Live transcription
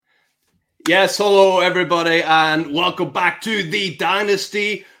Yes, hello everybody, and welcome back to the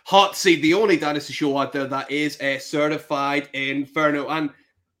Dynasty Hot Seat, the only Dynasty show out there that is a certified inferno. And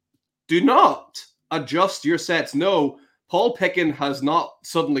do not adjust your sets. No, Paul Pickin has not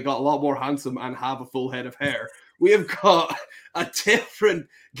suddenly got a lot more handsome and have a full head of hair. We have got a different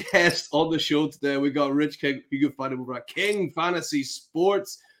guest on the show today. We got Rich King. You can find him over at King Fantasy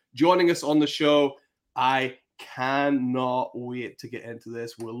Sports joining us on the show. I cannot wait to get into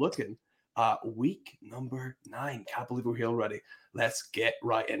this. We're looking week number 9. Can't believe we're here already. Let's get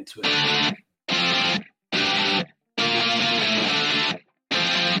right into it.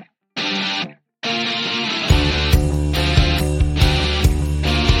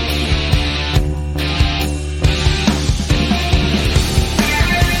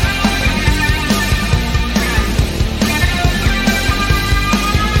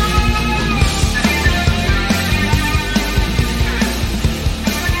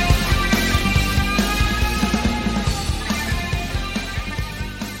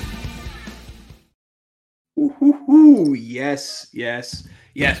 Ooh, yes.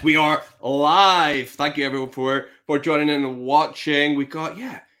 We are live. Thank you, everyone, for joining in and watching. We got,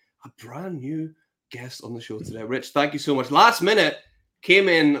 a brand new guest on the show today. Rich, thank you so much. Last minute, came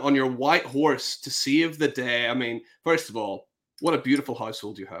in on your white horse to save the day. I mean, first of all, what a beautiful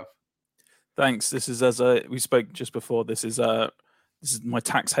household you have. Thanks. This is, as we spoke just before, this is my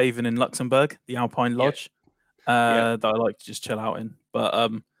tax haven in Luxembourg, the Alpine Lodge, that I like to just chill out in. But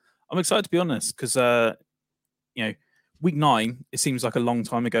I'm excited to be honest because week 9, it seems like a long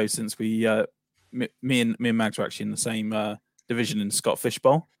time ago since we, me and Mags were actually in the same division in the Scott Fish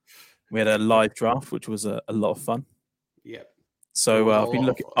Bowl. We had a live draft, which was a lot of fun. Yeah. So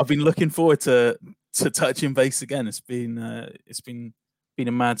I've been looking forward to touching base again. It's been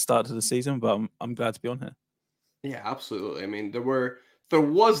a mad start to the season, but I'm glad to be on here. Yeah, absolutely. I mean, there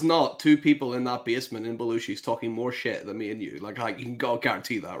was not 2 people in that basement in Belushi's talking more shit than me and you. Like you can go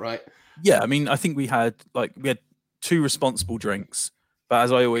guarantee that, right? Yeah, I mean, I think we had 2 responsible drinks, but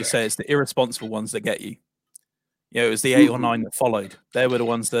as I always say, it's the irresponsible ones that get you. It was the 8 or 9 that followed. They're the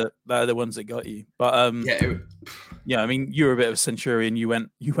ones that got you. But I mean, you were a bit of a centurion. You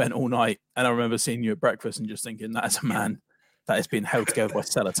went all night, and I remember seeing you at breakfast and just thinking, that is a man that is being held together by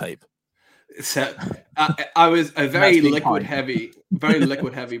sellotape. So, I was a very liquid heavy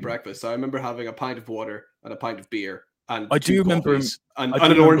breakfast. So I remember having a pint of water and a pint of beer. And I do remember an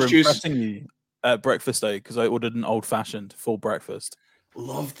orange juice. You at breakfast though, because I ordered an old fashioned full breakfast.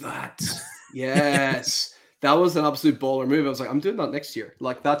 Love that. Yes, that was an absolute baller move. I was like, I'm doing that next year.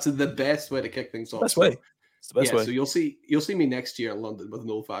 Like that's the best way to kick things off. Best way. It's the best way. So you'll see me next year in London with an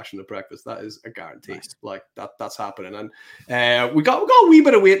old fashioned at breakfast. That is a guarantee. Nice. Like that's happening. And we got a wee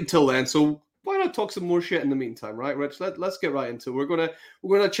bit of wait until then. So why not talk some more shit in the meantime, right, Rich? Let's get right into it.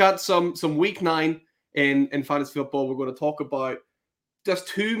 We're gonna chat some week 9 in fantasy football. We're going to talk about just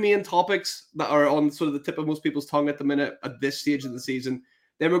 2 main topics that are on sort of the tip of most people's tongue at the minute at this stage of the season.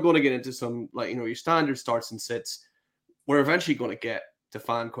 Then we're going to get into some your standard starts and sits. We're eventually going to get to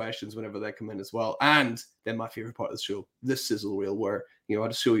fan questions whenever they come in as well. And then my favorite part of the show, this sizzle reel, where I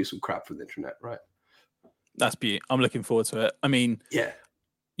just show you some crap from the internet, right? That's beautiful. I'm looking forward to it. I mean, yeah,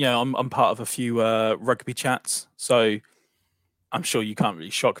 I'm part of a few rugby chats, so I'm sure you can't really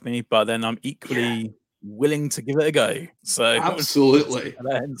shock me. But then I'm equally willing to give it a go. So absolutely,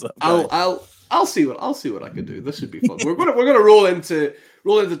 I'll see what I can do. This should be fun. we're gonna roll into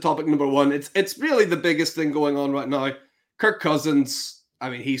topic number 1. It's really the biggest thing going on right now. Kirk Cousins. I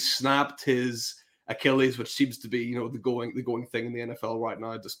mean, he snapped his Achilles, which seems to be the going thing in the NFL right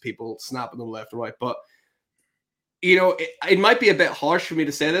now. Just people snapping them left and right. But it might be a bit harsh for me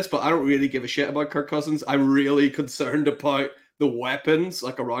to say this, but I don't really give a shit about Kirk Cousins. I'm really concerned about the weapons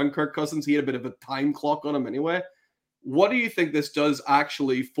around Kirk Cousins. He had a bit of a time clock on him anyway. What do you think this does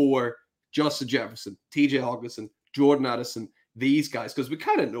actually for Justin Jefferson, TJ Hawkinson, Jordan Addison, these guys? Because we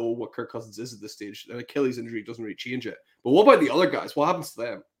kind of know what Kirk Cousins is at this stage. An Achilles injury doesn't really change it. But what about the other guys? What happens to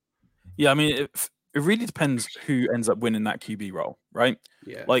them? Yeah, I mean, it really depends who ends up winning that QB role, right?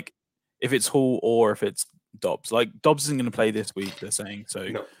 Yeah. Like, if it's Hall or if it's Dobbs. Like, Dobbs isn't going to play this week, they're saying. So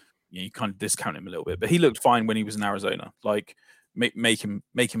you kind of discount him a little bit. But he looked fine when he was in Arizona. Like, making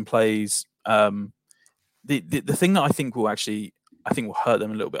plays. The thing that I think will hurt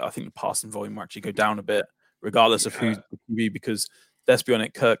them a little bit. I think the passing volume will actually go down a bit, regardless of who's the QB. Because let's be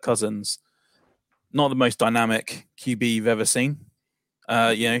honest, Kirk Cousins, not the most dynamic QB you've ever seen.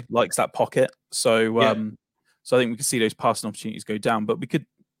 Likes that pocket. So so I think we could see those passing opportunities go down. But we could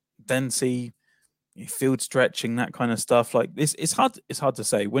then see field stretching, that kind of stuff. Like this, it's hard to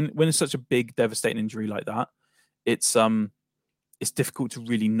say when it's such a big, devastating injury like that. It's difficult to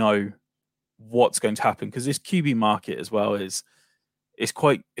really know what's going to happen, because this QB market as well it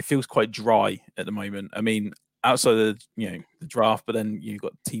feels quite dry at the moment. I mean, outside of the draft, but then you've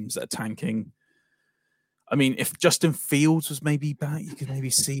got teams that are tanking. I mean, if Justin Fields was maybe back, you could maybe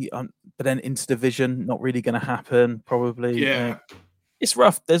see, but then into division, not really going to happen. Probably, it's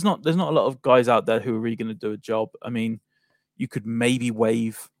rough. There's not a lot of guys out there who are really going to do a job. I mean, you could maybe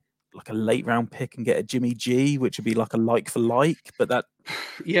waive like a late round pick and get a Jimmy G, which would be like a like for like, but that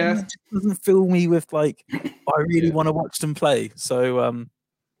doesn't fill me with like, I really want to watch them play. So,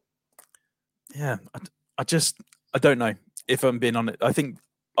 I don't know if I'm being honest. I think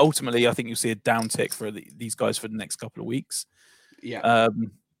ultimately, you'll see a downtick for these guys for the next couple of weeks. Yeah.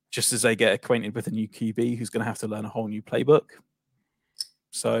 Just as they get acquainted with a new QB who's going to have to learn a whole new playbook.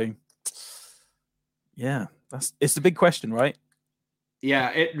 So, yeah, it's the big question, right?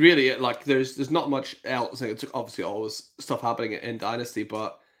 Yeah, it really like there's not much else. It's obviously always stuff happening in Dynasty,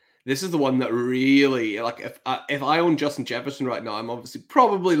 but this is the one that really like if I own Justin Jefferson right now, I'm obviously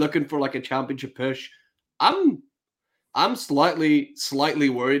probably looking for like a championship push. I'm slightly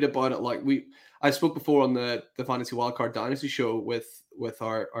worried about it. Like I spoke before on the Fantasy Wildcard Dynasty show with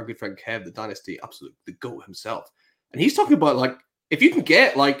our good friend Kev, the Dynasty absolute the GOAT himself, and he's talking about like if you can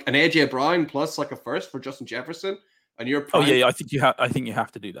get like an AJ Brown plus like a first for Justin Jefferson. And you're prime... Oh yeah, I think you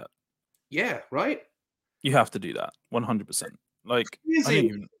have to do that. Yeah, right. You have to do that 100%. Like,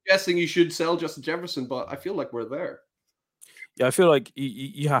 I'm guessing you should sell Justin Jefferson, but I feel like we're there. Yeah, I feel like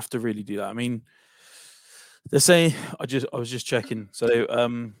you have to really do that. I mean, they're saying I was just checking. So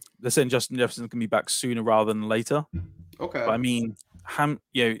they're saying Justin Jefferson can be back sooner rather than later. Okay. But I mean,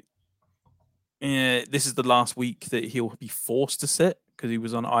 this is the last week that he'll be forced to sit because he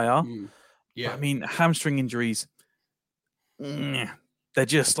was on IR. Yeah. But I mean, hamstring injuries. They're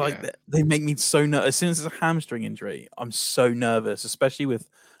just like they make me so nervous. As soon as it's a hamstring injury, I'm so nervous, especially with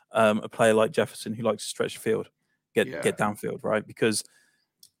a player like Jefferson who likes to stretch the field, get downfield, right? Because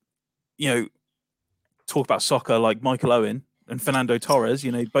talk about soccer like Michael Owen and Fernando Torres,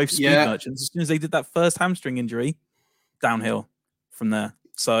 both speed merchants. As soon as they did that first hamstring injury, downhill from there.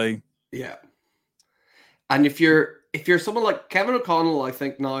 So yeah, and if you're someone like Kevin O'Connell, I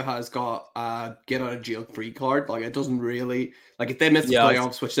think now has got a get out of jail free card. Like it doesn't really like if they miss the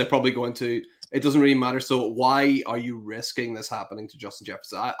playoffs, which they're probably going to, it doesn't really matter. So why are you risking this happening to Justin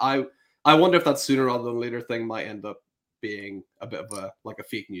Jefferson? I wonder if that sooner rather than later thing might end up being a bit of a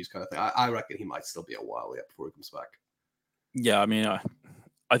fake news kind of thing. I reckon he might still be a while yet before he comes back. Yeah, I mean,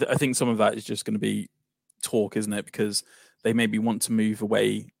 I think some of that is just going to be talk, isn't it? Because they maybe want to move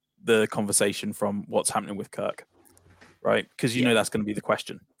away the conversation from what's happening with Kirk. Right, because you know that's going to be the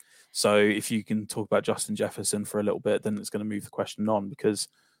question. So if you can talk about Justin Jefferson for a little bit, then it's going to move the question on. Because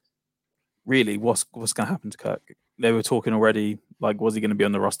really, what's going to happen to Kirk? They were talking already. Like, was he going to be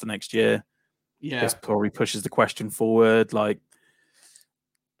on the roster next year? Yeah, this probably pushes the question forward. Like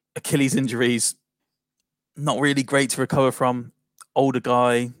Achilles injuries, not really great to recover from. Older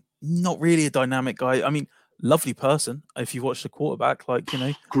guy, not really a dynamic guy. I mean, lovely person. If you watch the quarterback, like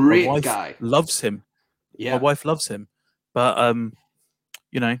great my wife guy loves him. Yeah, my wife loves him. But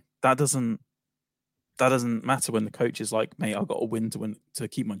that doesn't matter when the coach is like, mate, I've got to win to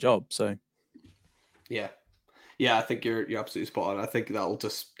keep my job. So yeah, I think you're absolutely spot on. I think that'll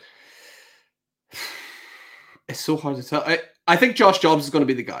just it's so hard to tell. I think Josh Jobs is going to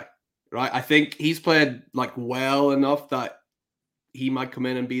be the guy, right? I think he's played like well enough that he might come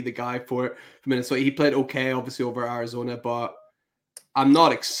in and be the guy for Minnesota. He played okay, obviously over Arizona, but I'm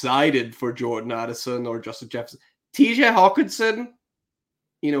not excited for Jordan Addison or Justin Jefferson. TJ Hawkinson,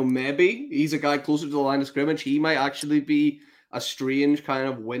 maybe he's a guy closer to the line of scrimmage. He might actually be a strange kind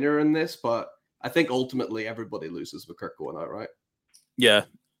of winner in this, but I think ultimately everybody loses with Kirk going out, right? Yeah.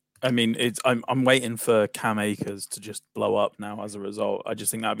 I mean, I'm waiting for Cam Akers to just blow up now as a result. I just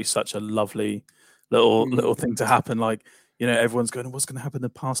think that'd be such a lovely little thing to happen. Like, everyone's going, what's going to happen to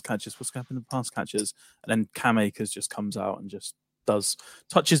pass catchers? What's going to happen to pass catchers? And then Cam Akers just comes out and just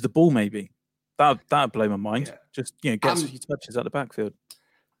touches the ball maybe. That'd blow my mind. Yeah. Just gets a few touches at the backfield.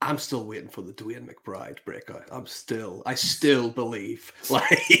 I'm still waiting for the Dwayne McBride breakout. I still believe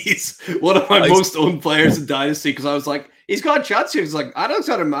like he's one of my most owned players in Dynasty because I was like, he's got a chance here. He's like,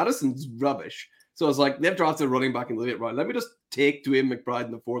 Alexander Madison's rubbish. So I was like, they've drafted a running back in the late round. Let me just take Dwayne McBride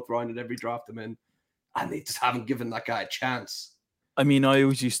in the fourth round at every draft I'm in, and they just haven't given that guy a chance. I mean, I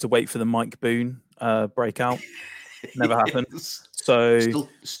always used to wait for the Mike Boone breakout. Never happened. So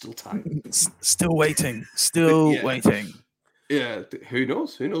still time. Still waiting. Still waiting. Yeah, who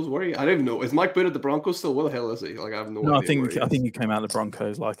knows? Who knows where he? I don't even know. Is Mike Boone at the Broncos still? Where the hell is he? Like, I have no idea. I think he came out of the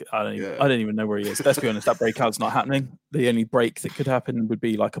Broncos. Like, I don't even know where he is. Let's be honest, that breakout's not happening. The only break that could happen would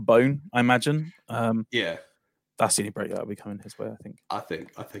be like a bone, I imagine. Yeah, that's the only break that will be coming his way. I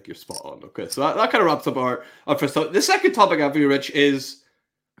think you're spot on. Okay, so that kind of wraps up our first topic. The second topic I have for you, Rich, is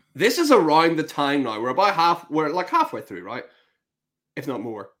this is around the time now. We're like halfway through, right? If not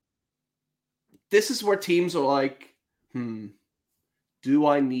more. This is where teams are like, do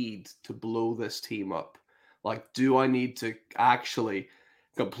I need to blow this team up? Like, do I need to actually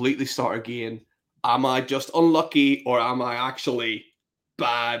completely start again? Am I just unlucky, or am I actually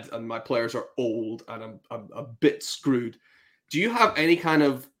bad and my players are old and I'm a bit screwed? Do you have any kind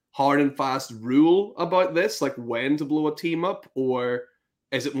of hard and fast rule about this, like when to blow a team up, or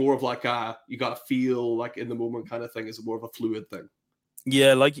is it more of like you got to feel like in the moment kind of thing? Is it more of a fluid thing?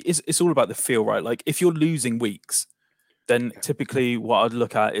 Yeah, like it's all about the feel, right? Like if you're losing weeks, then typically what I'd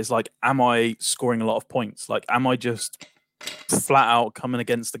look at is like, am I scoring a lot of points? Like, am I just flat out coming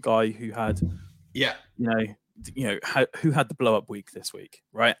against the guy who had, who had the blow up week this week,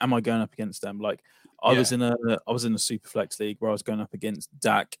 right? Am I going up against them? Like, I was in a super flex league where I was going up against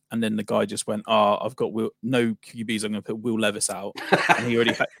Dak, and then the guy just went, I've got no QBs. I'm going to put Will Levis out, and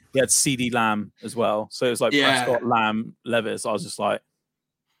he had CD Lamb as well. So it was like Prescott, Lamb, Levis. I was just like,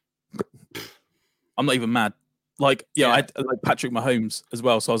 I'm not even mad. Like, I had like Patrick Mahomes as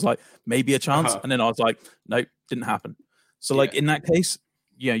well. So I was like, maybe a chance. And then I was like, nope, didn't happen. So like in that case,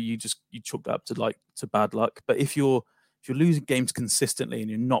 you chalk that up to bad luck. But if you're losing games consistently and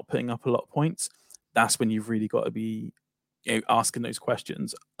you're not putting up a lot of points, that's when you've really got to be asking those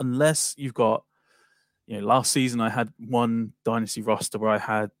questions. Unless you've got, last season I had one dynasty roster where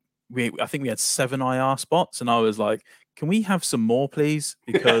I think we had 7 IR spots, and I was like, can we have some more, please?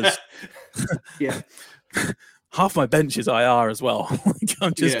 Because half my bench is IR as well.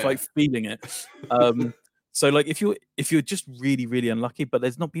 I'm just like feeling it. So like if you're just really, really unlucky, but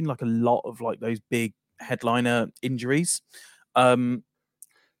there's not been like a lot of like those big headliner injuries. I've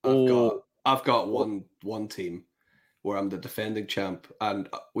got one team where I'm the defending champ, and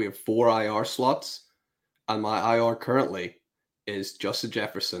we have 4 IR slots, and my IR currently is Justin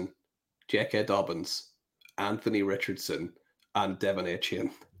Jefferson, J.K. Dobbins, Anthony Richardson, and Devin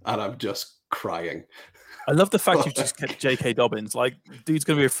Achane, and I'm just crying. I love the fact you've just kept J.K. Dobbins. Like, dude's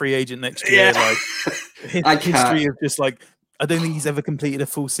going to be a free agent next year. Like, history of just like, I don't think he's ever completed a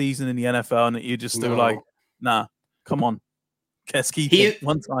full season in the NFL, and that you're just still like, nah, come on, let's keep it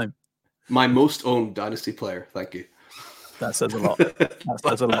one time. My most owned dynasty player. Thank you. That says a lot. That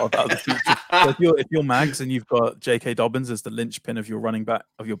says a lot about the future. So if you're Mags and you've got J.K. Dobbins as the linchpin of your running back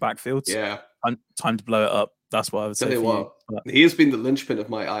of your backfields, time to blow it up. That's what I would say. He has been the linchpin of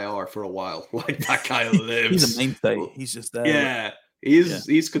my IR for a while. Like, that guy lives. He's a mainstay. He's just there. Yeah,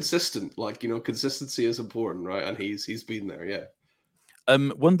 he's consistent. Like, consistency is important, right? And he's been there. Yeah.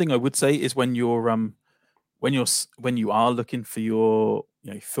 One thing I would say is when you are looking for your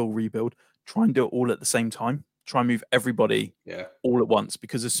full rebuild, try and do it all at the same time. Try and move everybody all at once,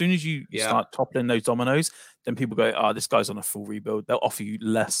 because as soon as you start toppling those dominoes, then people go, this guy's on a full rebuild. They'll offer you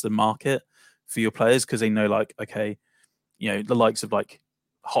less than market for your players, because they know, like, okay, the likes of like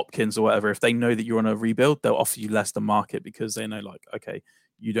Hopkins or whatever, if they know that you're on a rebuild, they'll offer you less than market, because they know, like, okay,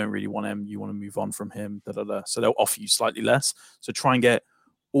 you don't really want him, you want to move on from him, so they'll offer you slightly less. So try and get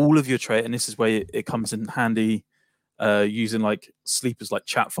all of your trade, and this is where it comes in handy, using like Sleeper's like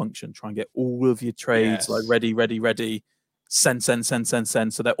chat function. Try and get all of your trades like ready, send.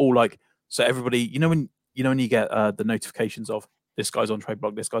 So they're all like, so everybody, when you get the notifications of this guy's on trade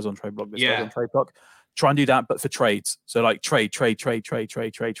block, this guy's on trade block, this guy's on trade block. Try and do that, but for trades. So like trade.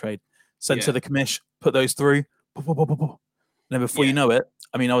 Send to the commish, put those through. And then before you know it,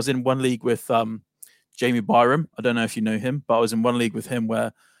 I mean, I was in one league with Jamie Byram. I don't know if you know him, but I was in one league with him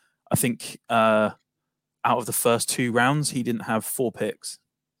where I think out of the first 2 rounds, he didn't have 4 picks.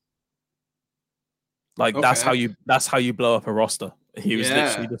 Like, that's how you blow up a roster. He was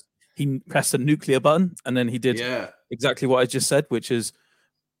literally just, he pressed a nuclear button, and then he did exactly what I just said, which is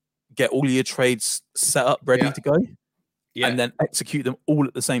get all your trades set up, ready to go, and then execute them all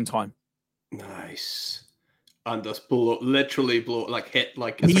at the same time. Nice. And just literally blow, like hit,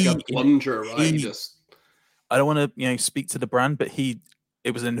 like it's like a plunger, right? I don't want to, speak to the brand, but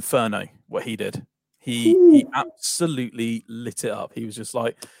it was an inferno what he did. He absolutely lit it up. He was just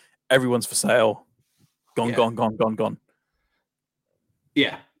like, everyone's for sale, gone.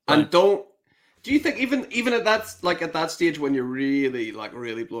 Yeah, and do you think even at that stage when you're really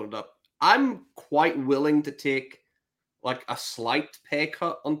blowing it up, I'm quite willing to take like a slight pay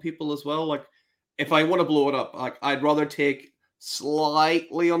cut on people as well. Like, if I want to blow it up, like, I'd rather take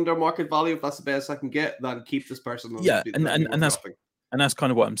slightly under market value, if that's the best I can get, then keep this person. And that's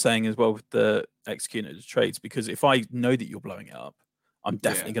kind of what I'm saying as well with the executing the trades, because if I know that you're blowing it up, I'm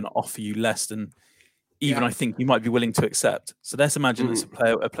definitely going to offer you less than even I think you might be willing to accept. So let's imagine it's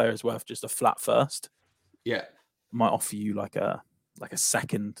a player is worth just a flat first. Yeah, I might offer you like a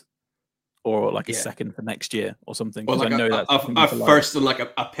second, or like a second for next year or something. Or like I know a first and like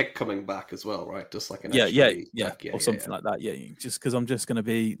a pick coming back as well, right? Just like an or something like that. Yeah, just because I'm just going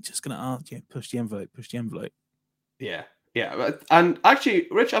to ask you, push the envelope. Yeah. And actually,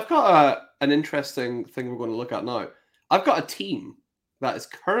 Rich, I've got an interesting thing we're going to look at now. I've got a team that is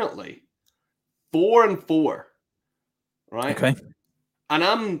currently 4-4, right? Okay. And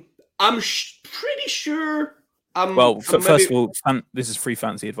I'm pretty sure. First of all, this is free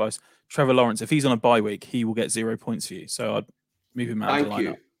fantasy advice. Trevor Lawrence, if he's on a bye week, he will get 0 points for you. So I'd move him out of the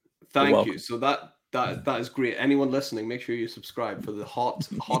lineup. Thank you. So that is great. Anyone listening, make sure you subscribe for the hot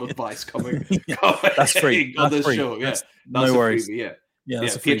advice coming. That's free on this show. Yeah, that's no worries. Freebie,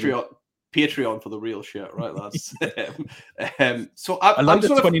 that's a Patreon for the real shit, right? That's so I love the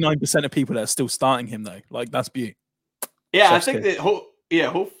 29% of people that are still starting him though. Like that's beauty. Yeah, I think that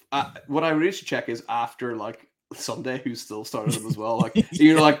what I really should check is after like Sunday who still started him as well. Like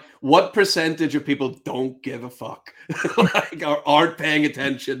like what percentage of people don't give a fuck, like or aren't paying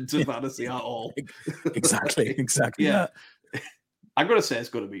attention to fantasy at all. Exactly. Yeah. I'm gonna say it's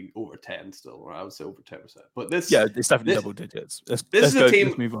gonna be over 10 still, or I would say over 10%. But it's definitely double digits. Let's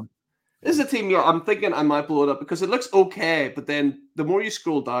move on. This is a team, I'm thinking I might blow it up because it looks okay, but then the more you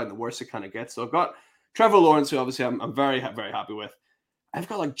scroll down, the worse it kind of gets. So I've got Trevor Lawrence, who obviously I'm very, very happy with. I've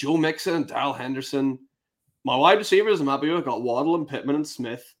got like Joe Mixon, Darrell Henderson. My wide receivers, I'm happy with. I've got Waddle and Pittman and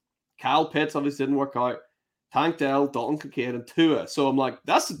Smith. Kyle Pitts obviously didn't work out. Tank Dell, Dalton Kincaid, and Tua. So I'm like,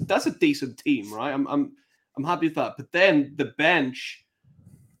 that's a decent team, right? I'm happy with that. But then the bench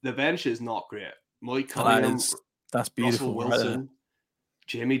is not great. Mike Cunningham, that's beautiful. Russell Wilson, right,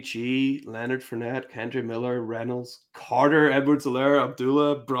 Jimmy G, Leonard Fournette, Kendra Miller, Reynolds, Carter, Edwards-Helaire,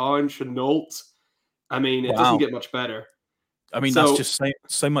 Abdullah, Brown, Chenault. I mean, it doesn't get much better. I mean, that's just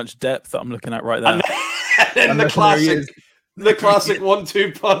so much depth that I'm looking at right there. And the classic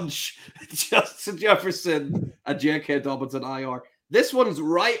 1-2 punch. Justin Jefferson and J.K. Dobbins and IR. This one's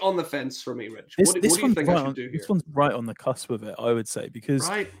right on the fence for me, Rich. What do you think I should do here? This one's right on the cusp of it, I would say, because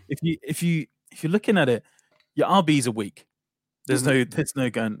if you're looking at it, your RBs are weak. There's no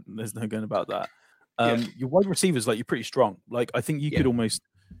going about that. Your wide receivers, like, you're pretty strong. Like, I think you're almost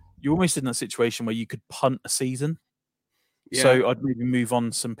in that situation where you could punt a season. Yeah. So I'd maybe move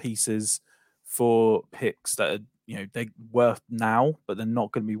on some pieces for picks that are, they're worth now, but they're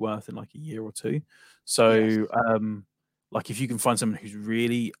not going to be worth in like a year or two. So, like if you can find someone who's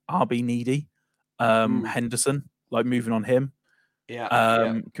really RB needy, Henderson, like moving on him,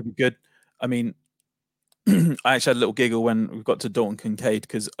 could be good. I mean, I actually had a little giggle when we got to Dalton Kincaid,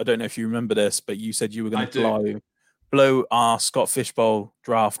 because I don't know if you remember this, but you said you were going to blow our Scott Fishbowl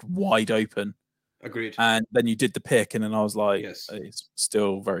draft wide open. Agreed. And then you did the pick, and then I was like, it's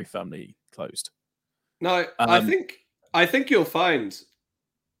still very firmly closed. No, I think you'll find,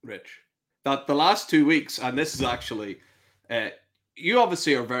 Rich, that the last 2 weeks, and this is actually, you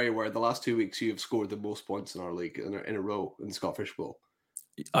obviously are very aware the last 2 weeks you have scored the most points in our league in a row in the Scott Fishbowl.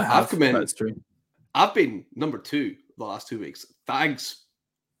 I've come in. That's true. I've been number 2 the last 2 weeks. Thanks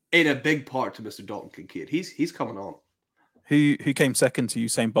in a big part to Mr. Dalton Kincaid. He's coming on. Who came second to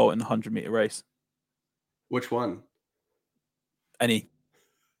Usain Bolt in the 100-meter race? Which one? Any?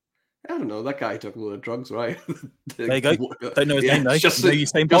 I don't know. That guy took a load of drugs, right? There you go. Don't know his name though.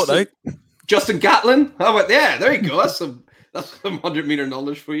 Usain Bolt though. Justin Gatlin. How about there you go. That's some 100-meter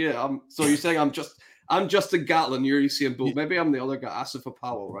knowledge for you. So you're saying I'm Justin Gatlin, you're Usain Bolt. Maybe I'm the other guy, Asifa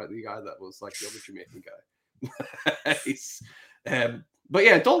Powell, right? The guy that was like the other Jamaican guy. But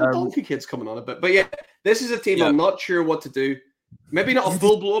yeah, Dalton Kincaid's coming on a bit. But yeah, this is a team I'm not sure what to do. Maybe not a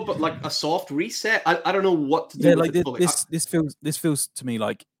full blow, but like a soft reset. I don't know what to do. Yeah, like this feels to me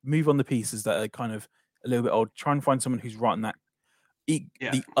like move on the pieces that are kind of a little bit old. Try and find someone who's right on that.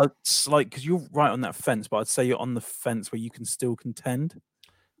 Because you're right on that fence, but I'd say you're on the fence where you can still contend.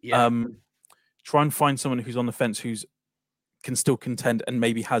 Yeah. Try and find someone who's on the fence who's can still contend and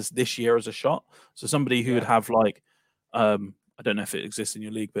maybe has this year as a shot. So somebody who would have like, I don't know if it exists in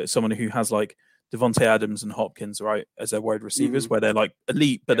your league, but someone who has like Devontae Adams and Hopkins, right, as their wide receivers, where they're like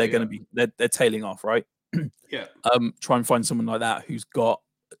elite, but they're going to be they're tailing off, right? Yeah. Try and find someone like that who's got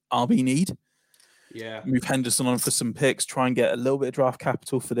RB need. Yeah. Move Henderson on for some picks. Try and get a little bit of draft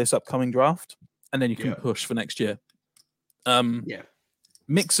capital for this upcoming draft, and then you can push for next year.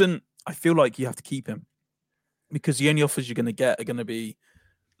 Mixon, I feel like you have to keep him. because the only offers you're going to get are going to be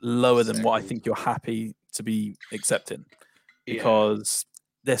lower than what I think you're happy to be accepting. Because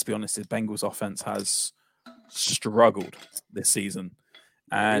let's be honest, the Bengals offense has struggled this season,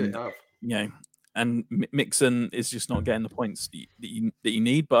 and and Mixon is just not getting the points that you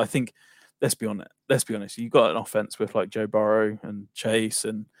need. But I think let's be honest, you've got an offense with like Joe Burrow and Chase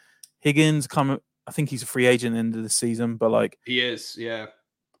and Higgins. I think he's a free agent at the end of the season, but like he is,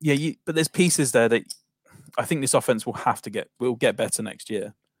 but there's pieces there that I think this offense will get better next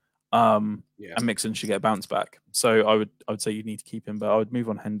year. And Mixon should get a bounce back. So I would say you need to keep him, but I would move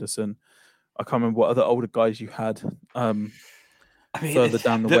on Henderson. I can't remember what other older guys you had further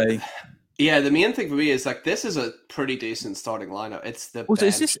down the way. Yeah, the main thing for me is like this is a pretty decent starting lineup. It's the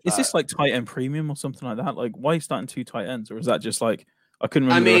is this like tight end premium or something like that? Like, why are you starting 2 tight ends, or is that just like I couldn't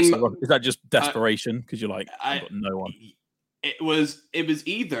remember? Is that just desperation because you're like I've got no one? It was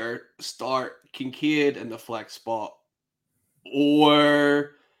either start Kincaid in the flex spot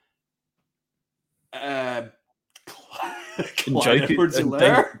or Clyde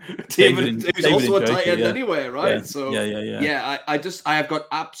Edwards-Helaire. David is also a tight end anyway, right? Yeah. So yeah. I have got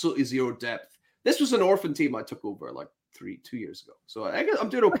absolutely zero depth. This was an orphan team I took over like 2 years ago, so I'm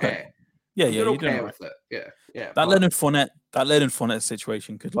doing okay. Yeah, I'm doing okay with it. Yeah. That Leonard Fournette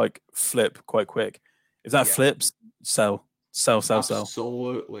situation could like flip quite quick. If that flips, sell.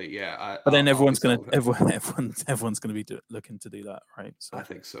 Absolutely, yeah. But then everyone's gonna be looking to do that, right? So I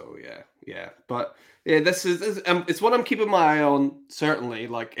think so, yeah. But this is it's what I'm keeping my eye on. Certainly,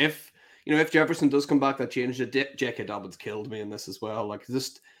 like if Jefferson does come back, that changes it. J.K. Dobbins killed me in this as well. Like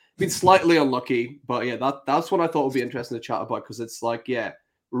just been slightly unlucky, but that's what I thought would be interesting to chat about because it's like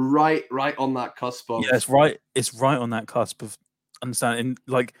right on that cusp of it's right on that cusp of understanding.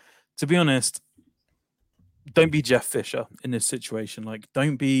 Like to be honest. Don't be Jeff Fisher in this situation. Like,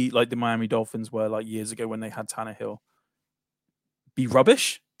 don't be like the Miami Dolphins were like years ago when they had Tannehill. Be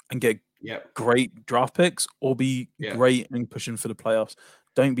rubbish and get great draft picks, or be great and pushing for the playoffs.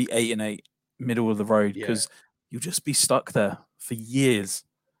 Don't be 8-8, middle of the road, because you'll just be stuck there for years.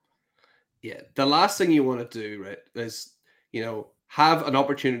 Yeah, the last thing you want to do, right, is have an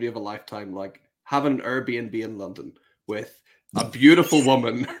opportunity of a lifetime, like have an Airbnb in London with a beautiful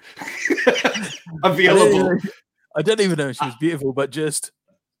woman available. I don't even know if she was beautiful, but just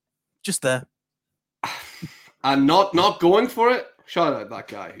there. And not going for it. Shout out that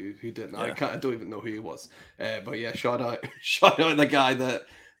guy who didn't. I don't even know who he was. But yeah, shout out the guy that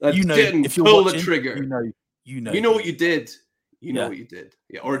didn't pull the trigger. You know what you did. You know what you did.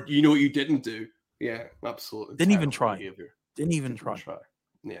 Yeah, or you know what you didn't do. Yeah, absolutely. Didn't even try.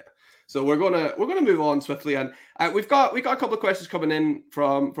 Yeah. So we're gonna move on swiftly, and we've got a couple of questions coming in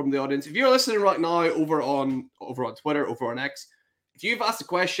from the audience. If you're listening right now over on Twitter, over on X, if you've asked a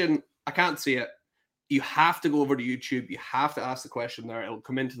question, I can't see it. You have to go over to YouTube. You have to ask the question there. It'll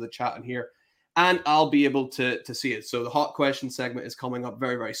come into the chat in here, and I'll be able to see it. So the hot question segment is coming up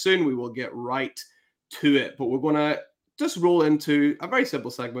very, very soon. We will get right to it, but we're gonna just roll into a very simple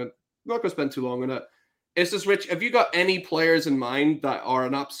segment. I'm not gonna spend too long on it. It's just, Rich, have you got any players in mind that are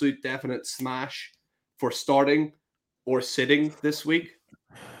an absolute definite smash for starting or sitting this week?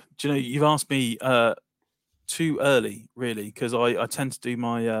 Do you know, you've asked me too early, really, because I tend to do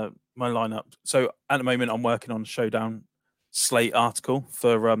my my lineup. So at the moment, I'm working on a Showdown slate article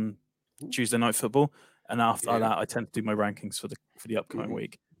for Tuesday Night Football, and after that, I tend to do my rankings for the upcoming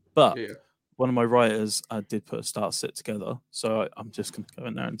week. But one of my writers did put a start sit together, so I'm just going to go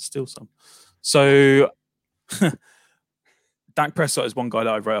in there and steal some. So Dak Prescott is one guy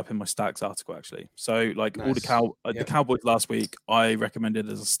that I wrote up in my stacks article, actually. So like all the Cowboys last week, I recommended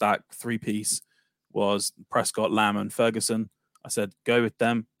as a stack 3-piece was Prescott, Lamb, and Ferguson. I said go with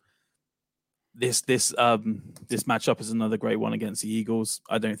them. This matchup is another great one against the Eagles.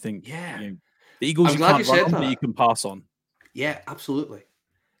 I don't think the Eagles you can't run on, but you can pass on. Yeah, absolutely.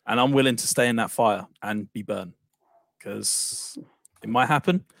 And I'm willing to stay in that fire and be burned because it might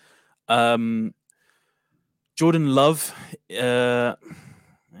happen. Jordan Love, I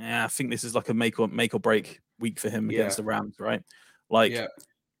think this is like a make or break week for him against the Rams, right? Like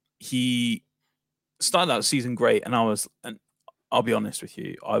he started out the season great, and I'll be honest with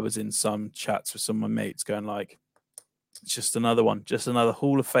you, I was in some chats with some of my mates going like, it's just another one, just another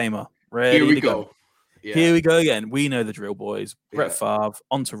Hall of Famer. Ready Here we to go. Yeah. Here we go again. We know the drill, boys. Brett Favre,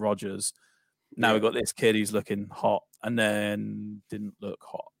 onto Rodgers. Now we've got this kid who's looking hot and then didn't look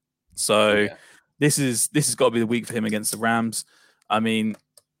hot. So this has got to be the week for him against the Rams. I mean,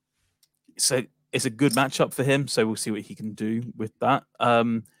 so it's a good matchup for him. So we'll see what he can do with that. Are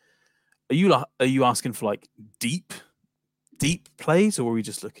you asking for like deep deep plays, or are we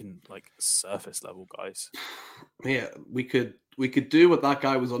just looking like surface level guys? Yeah, we could do what that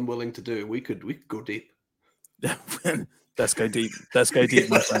guy was unwilling to do. We could go deep. Let's go deep. Let's go deep,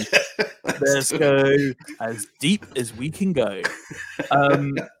 my friend. Let's go as deep as we can go.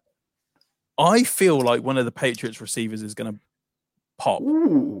 I feel like one of the Patriots receivers is going to pop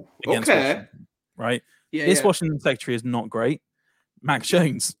against Washington, right? Yeah, this Washington secretary is not great. Mac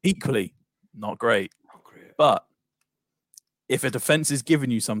Jones, equally not great. But if a defense is giving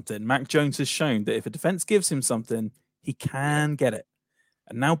you something, Mac Jones has shown that if a defense gives him something, he can get it.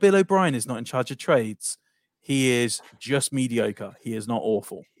 And now Bill O'Brien is not in charge of trades. He is just mediocre. He is not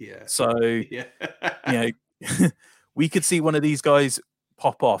awful. Yeah. So, we could see one of these guys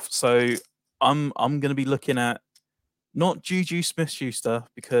pop off. So I'm going to be looking at not Juju Smith-Schuster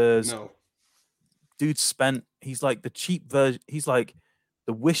because dude spent. He's like the cheap version. He's like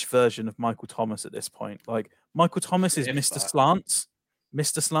the Wish version of Michael Thomas at this point. Like Michael Thomas is Mr. Slants.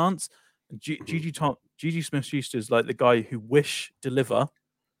 And Juju Smith-Schuster is like the guy who Wish deliver.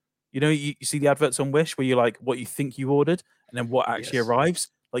 You see the adverts on Wish where you're like what you think you ordered and then what actually arrives.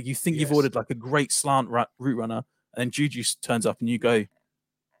 Like you think you've ordered like a great slant route runner, and then Juju turns up and you go,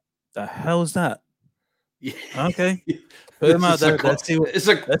 "The hell's that?" Yeah. Okay, put him out there. It's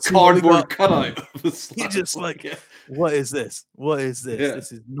a cardboard cutout. You're just like, what is this? What is this? Yeah.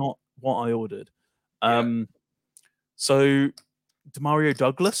 This is not what I ordered. So Demario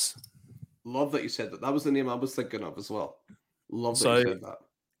Douglas. Love that you said that. That was the name I was thinking of as well. Love that you said that.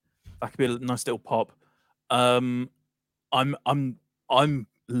 That could be a nice little pop. I'm loving.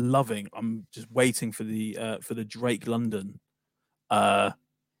 I'm just waiting for the Drake London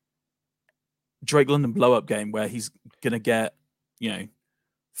blow up game where he's gonna get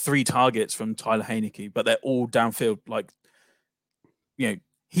 3 targets from Tyler Heineke, but they're all downfield. Like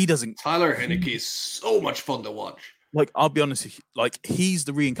he doesn't. Tyler Heineke is so much fun to watch. Like I'll be honest, like he's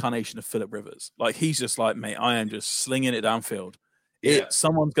the reincarnation of Phillip Rivers. Like he's just like, mate, I am just slinging it downfield.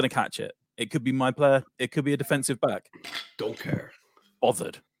 Someone's going to catch it. It could be my player. It could be a defensive back. Don't care.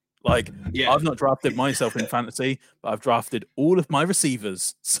 Bothered. Like, I've not drafted myself in fantasy, but I've drafted all of my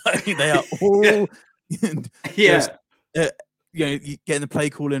receivers. So they are all, just, getting the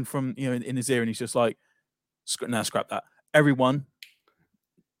play call in from, in his ear. And he's just like, scrap that. Everyone,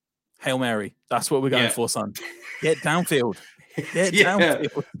 Hail Mary. That's what we're going for, son. Get downfield.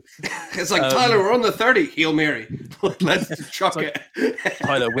 It's like, Tyler, we're on the 30. Hail Mary. Let's chuck it.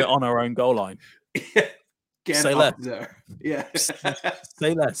 Tyler, we're on our own goal line. Say less. There. Yeah.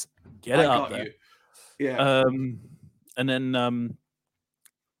 Say less. Get it up there. You. Yeah. And then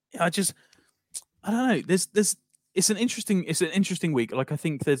I don't know. It's an interesting week. Like I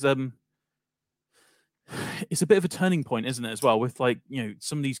think there's it's a bit of a turning point, isn't it, as well, with like,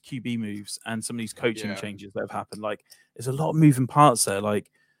 some of these QB moves and some of these coaching changes that have happened. Like there's a lot of moving parts there. Like,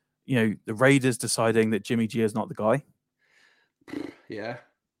 the Raiders deciding that Jimmy G is not the guy. Yeah.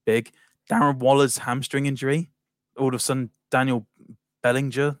 Big. Darren Waller's hamstring injury. All of a sudden, Daniel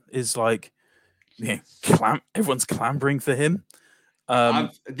Bellinger is like, everyone's clambering for him.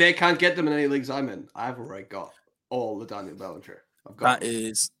 They can't get them in any leagues I'm in. I've already got all the Daniel Bellinger. That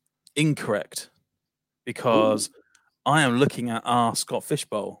is incorrect. Because I am looking at our Scott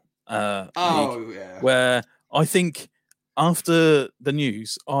Fishbowl league, where I think after the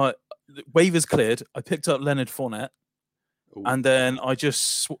news, waivers cleared. I picked up Leonard Fournette, and then I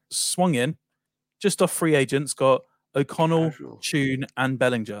just swung in, just off free agents, got O'Connell, Tune, and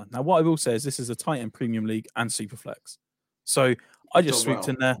Bellinger. Now, what I will say is this is a tight end premium league and Superflex. So I just swooped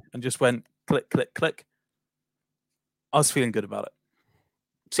in there and just went click, click, click. I was feeling good about it.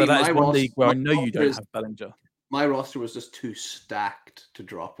 So that is one league where I know you don't have Bellinger. My roster was just too stacked to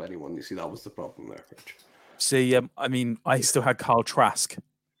drop anyone. You see, that was the problem there, Rich. See, I mean, I still had Kyle Trask.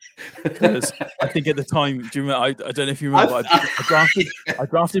 Because I think at the time, do you remember? I don't know if you remember, I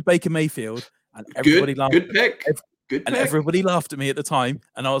drafted Baker Mayfield, and everybody laughed. Good pick. And everybody laughed at me at the time,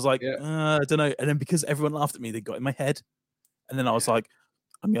 and I was like, I don't know. And then because everyone laughed at me, they got in my head, and then I was like,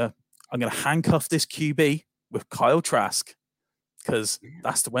 I'm gonna handcuff this QB with Kyle Trask. Because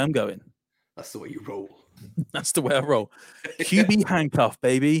that's the way I'm going. That's the way you roll. That's the way I roll. QB handcuff,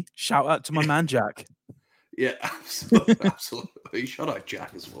 baby. Shout out to my man, Jack. Yeah, absolutely. Shout out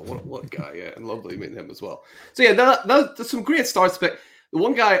Jack as well. What a guy. Yeah, and lovely meeting him as well. So yeah, that's some great starts. But the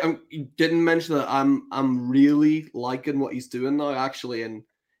one guy you didn't mention that I'm really liking what he's doing now. Actually,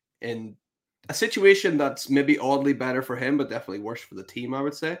 in a situation that's maybe oddly better for him, but definitely worse for the team. I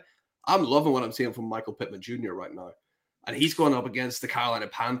would say I'm loving what I'm seeing from Michael Pittman Jr. right now. And he's going up against the Carolina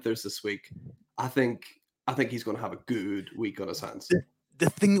Panthers this week. I think he's going to have a good week on his hands. the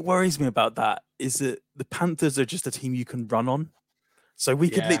thing that worries me about that is that the Panthers are just a team you can run on. So we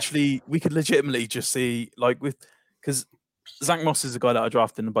could legitimately just see because Zach Moss is a guy that I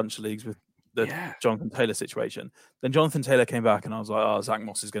drafted in a bunch of leagues with the Jonathan Taylor situation. Then Jonathan Taylor came back and I was like, oh, Zach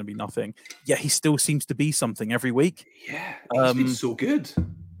Moss is going to be nothing. Yet he still seems to be something every week. Yeah, he's been so good.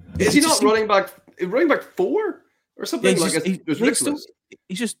 Is he not running back 4 or something? It's ridiculous.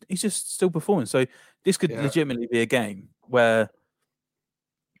 He's just still performing. So this could legitimately be a game where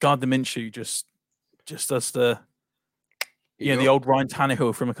Gardner Minshew just does the the old Ryan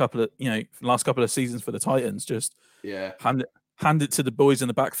Tannehill from last couple of seasons for the Titans. Just hand it to the boys in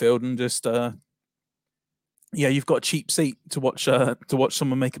the backfield and just you've got a cheap seat to watch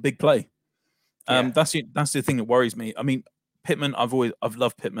someone make a big play. That's the thing that worries me. I mean, Pittman, I've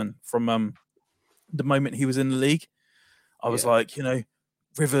loved Pittman from the moment he was in the league. I was like,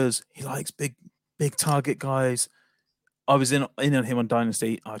 Rivers, he likes big target guys. I was in on him on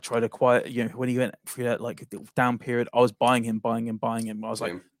Dynasty. I tried to quiet, when he went through that down period, I was buying him. I was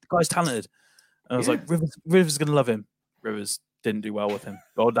like, the guy's talented. And I was like, Rivers is going to love him. Rivers didn't do well with him,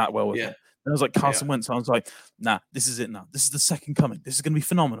 or that well with him. And I was like, Carson Wentz. I was like, nah, this is it now. This is the second coming. This is going to be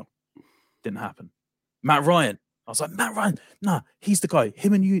phenomenal. Didn't happen. Matt Ryan. I was like, Matt Ryan. Nah, he's the guy.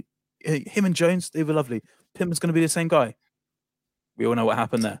 Him and Jones, they were lovely. Pittman's going to be the same guy. We all know what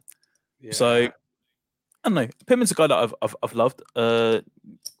happened there. Yeah. So I don't know. Pittman's a guy that I've loved. For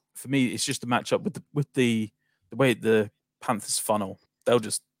me, it's just a matchup with the way the Panthers funnel. They'll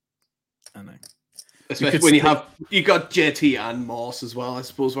just, I don't know. Especially when you got JT and Moss as well, I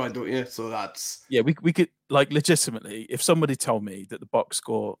suppose, right? Don't you? So that's we could legitimately. If somebody told me that the box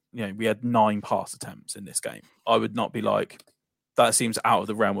score, we had 9 pass attempts in this game, I would not be like, that seems out of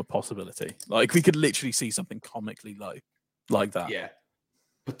the realm of possibility. Like we could literally see something comically low like that. Yeah,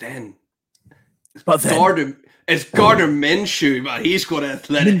 but then Gardner Minshew, man, he's got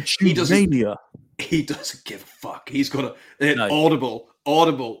athletic. He doesn't give a fuck. He's got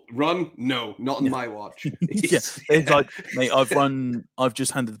audible run. No, not on my watch. It's like, mate, I've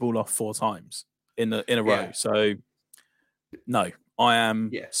just handed the ball off 4 times in a row. So no, I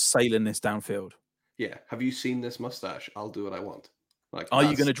am sailing this downfield. Yeah. Have you seen this mustache? I'll do what I want. Are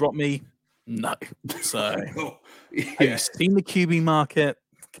you going to drop me? No. So have you seen the QB market?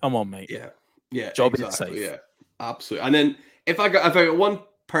 Come on, mate. Yeah. Job exactly. is safe. Yeah, absolutely. And then if I got one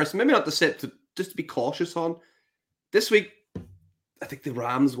person, maybe not to sit, just to be cautious on this week, I think the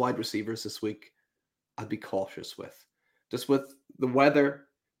Rams wide receivers this week, I'd be cautious with. Just with the weather,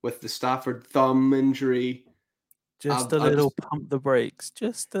 with the Stafford thumb injury. Just pump the brakes.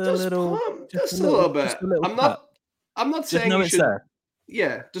 Just a little bit. I'm not saying you should. There.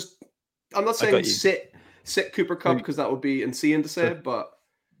 Yeah, I'm not saying sit Cooper Kupp because that would be insane to say, but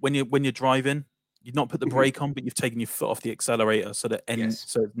when you're driving, you've not put the brake on, but you've taken your foot off the accelerator so that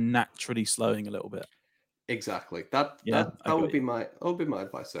so it's naturally slowing a little bit. Exactly. That would be my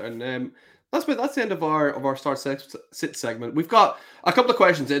advice there. And that's the end of our start sit segment. We've got a couple of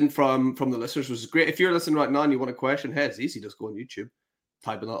questions in from the listeners, which is great. If you're listening right now and you want a question, hey, it's easy. Just go on YouTube,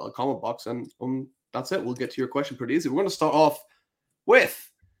 type in a comment box, and that's it. We'll get to your question pretty easy. We're going to start off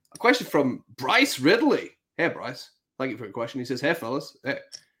with a question from Bryce Ridley. Hey, Bryce. Thank you for your question. He says, hey, fellas. Hey.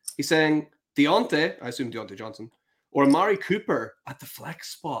 He's saying I assume Deontay Johnson, or Amari Cooper at the flex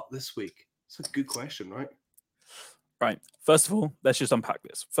spot this week. It's a good question, right? Right. First of all, let's just unpack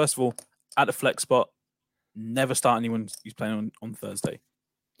this. First of all, at the flex spot, never start anyone who's playing on Thursday.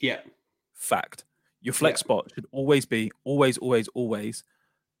 Yeah. Fact. Your flex spot should always be, always,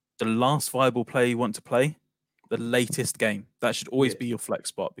 the last viable play you want to play, the latest game. That should always be your flex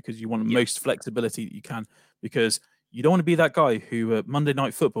spot because you want the most flexibility that you can, because you don't want to be that guy who Monday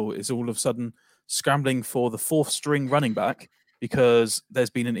Night Football is all of a sudden scrambling for the 4th string running back because there's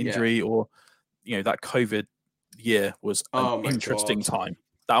been an injury or, that COVID year was an interesting time.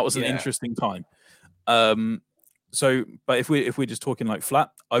 That was an interesting time. But if we're just talking like flat,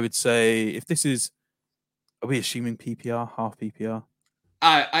 I would say if this is, are we assuming PPR, half PPR?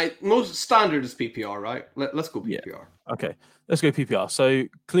 Most standard is PPR, right? Let's go PPR. Yeah. Okay, let's go PPR. So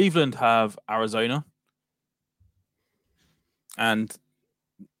Cleveland have Arizona, and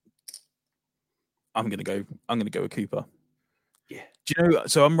I'm gonna go with Cooper. Yeah. Do you know?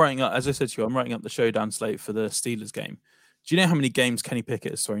 So I'm writing up, as I said to you, I'm writing up the showdown slate for the Steelers game. Do you know how many games Kenny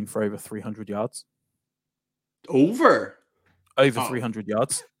Pickett has thrown for over 300 yards? Over 300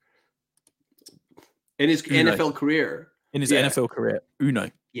 yards in his NFL career. In his NFL career, Uno.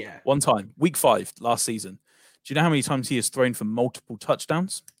 Yeah. One time, week 5 last season. Do you know how many times he has thrown for multiple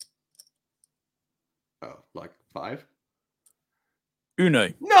touchdowns? Oh, like 5?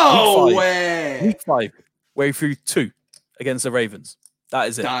 Uno. No way. Week 5, where he threw 2 against the Ravens. That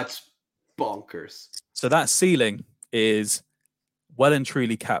is it. That's bonkers. So that ceiling is well and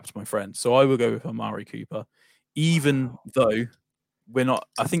truly capped, my friend. So I will go with Amari Cooper, even though we're not.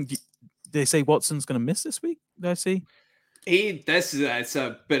 I think they say Watson's going to miss this week. Did I see? It's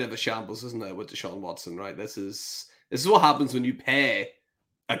a bit of a shambles, isn't it, with Deshaun Watson? Right. This is what happens when you pay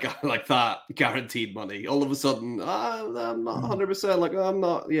a guy like that guaranteed money. All of a sudden, I'm not 100%. Like I'm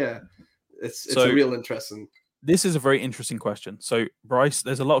not. Yeah, it's a real interesting. This is a very interesting question. So Bryce,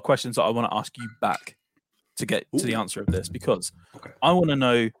 there's a lot of questions that I want to ask you back to get to the answer of this, because I want to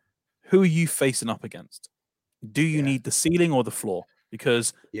know, who are you facing up against? Do you need the ceiling or the floor?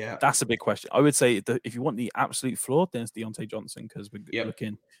 Because that's a big question. I would say that if you want the absolute floor, then it's Deontay Johnson, because we're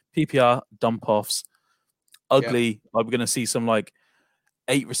looking PPR, dump offs, ugly. Like we're going to see some like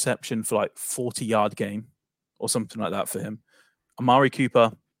 8 reception for like 40-yard game or something like that for him. Amari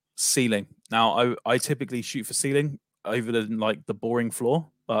Cooper, ceiling. Now, I typically shoot for ceiling over the boring floor,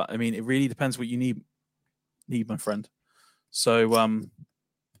 but I mean, it really depends what you need, my friend. So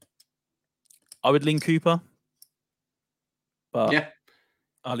I would lean Cooper, but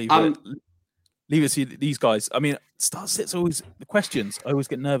I'll leave it to these guys. I mean, start sits always the questions I always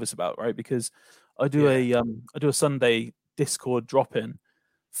get nervous about, right? Because I do a Sunday Discord drop in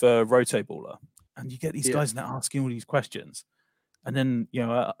for Roto Baller, and you get these guys now asking all these questions, and then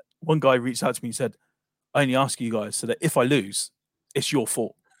one guy reached out to me and said, "I only ask you guys so that if I lose, it's your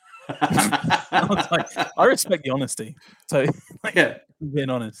fault." I was like, I respect the honesty. So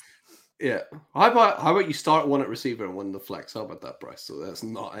being honest. Yeah. How about you start one at receiver and one the flex? How about that, Bryce? So that's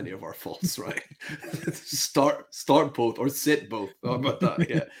not any of our faults, right? start both or sit both. How about that?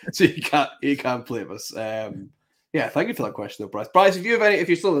 Yeah. So you can't blame us. Yeah, thank you for that question, though, Bryce. Bryce, if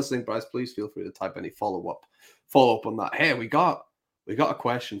you're still listening, Bryce, please feel free to type any follow up on that. Hey, we got a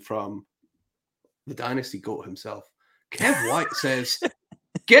question from the Dynasty GOAT himself. Kev White says,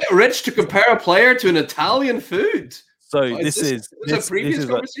 "Get rich to compare a player to an Italian food." So this is a previous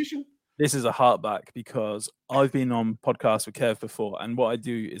conversation. This is a heartback, because I've been on podcasts with Kev before, and what I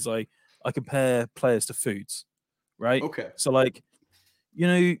do is I compare players to foods, right? Okay. So like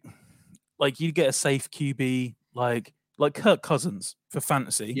you get a safe QB like Kirk Cousins for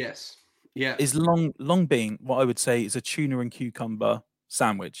fantasy. Yes. Yeah. Is long been what I would say is a tuna and cucumber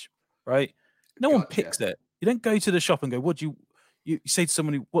sandwich, right? No one picks it. You don't go to the shop and go, "What do you say to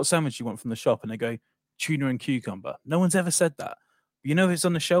someone, what sandwich do you want from the shop?" And they go, "Tuna and cucumber." No one's ever said that. If it's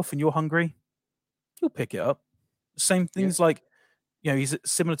on the shelf and you're hungry, you'll pick it up. Same things like, he's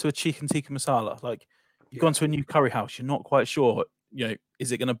similar to a chicken tikka masala. Like you've gone to a new curry house, you're not quite sure,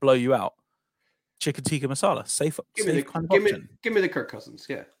 is it going to blow you out? Chicken tikka masala, safe kind of option. Give me the Kirk Cousins,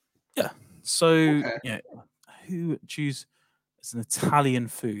 yeah. Yeah. So, who choose as an Italian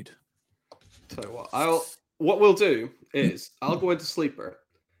food? Tell you what we'll do is I'll go into Sleeper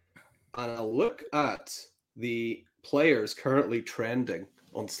and I'll look at the players currently trending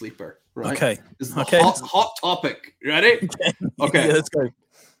on Sleeper. Right? Okay. This is a hot topic. You ready? Okay. Yeah, let's go.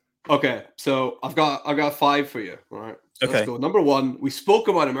 Okay. So I've got 5 for you. All right. So okay. Let's go. Number 1, we spoke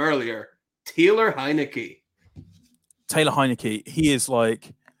about him earlier. Taylor Heineke. He is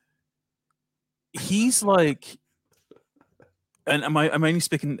like. He's like. And am I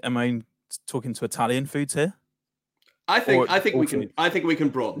talking to Italian foods here? I think we can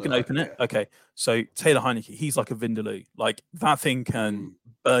broaden it. We can open it. Yeah. Okay. So Taylor Heineke, he's like a Vindaloo. Like that thing can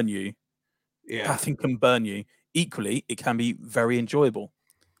burn you. Yeah. That thing can burn you. Equally, it can be very enjoyable.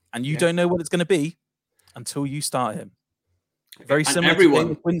 And you don't know what it's going to be until you start him. Very similar to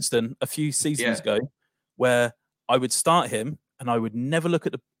Jameis Winston a few seasons ago, where I would start him and I would never look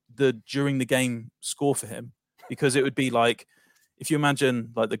at the during the game score for him, because it would be like, if you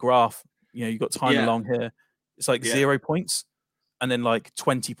imagine like the graph, you got time along here. It's like 0 points and then like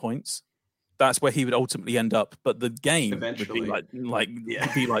 20 points. That's where he would ultimately end up. But the game eventually would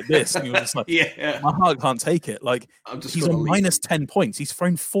be like this. And you're just like, my heart can't take it. Like he's on minus 10 points. He's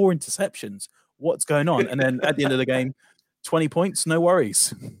thrown 4 interceptions. What's going on? And then at the end of the game, 20 points, no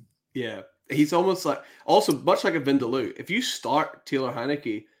worries. Yeah. He's almost like, also much like a Vindaloo. If you start Taylor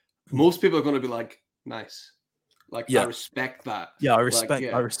Heineke, most people are going to be like, nice. Like, I respect that. Yeah, I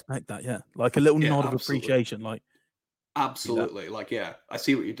respect that. Yeah. Like a little nod of appreciation. Like, absolutely. Like, I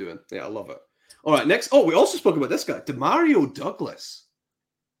see what you're doing. Yeah, I love it. All right, next. Oh, we also spoke about this guy, Demario Douglas.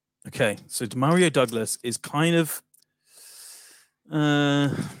 Okay, so Demario Douglas is kind of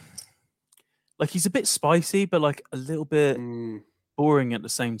like he's a bit spicy, but like a little bit boring at the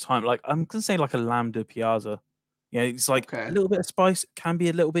same time. Like I'm gonna say like a Lambda Piazza. It's like a little bit of spice, can be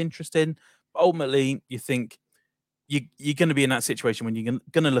a little bit interesting. But ultimately, you think you're going to be in that situation when you're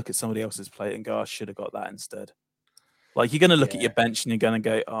going to look at somebody else's plate and go, "I should have got that instead." Like, you're going to look at your bench and you're going to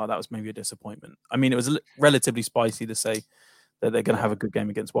go, oh, that was maybe a disappointment. I mean, it was relatively spicy to say that they're going to have a good game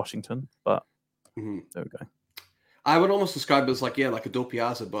against Washington, but there we go. I would almost describe it as like a dough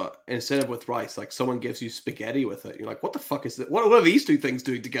piazza, but instead of with rice, like someone gives you spaghetti with it. You're like, what the fuck is that? What are these two things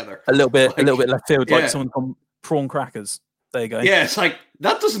doing together? A little bit left field, like someone from prawn crackers. There you go. Yeah, it's like,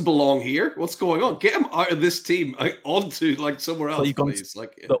 that doesn't belong here. What's going on? Get him out of this team onto like somewhere else, so please.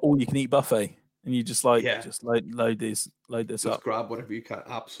 Like the all-you-can-eat buffet, and you just just load this just up. Grab whatever you can.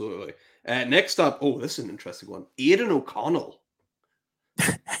 Absolutely. Next up, this is an interesting one. Aidan O'Connell.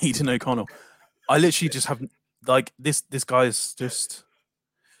 Aidan O'Connell. I literally just have like this guy is just.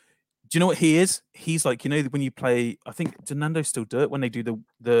 Do you know what he is? He's like, when you play. I think do Nando still do it when they do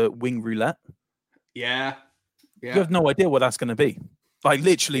the wing roulette? Yeah. You have no idea what that's going to be. Like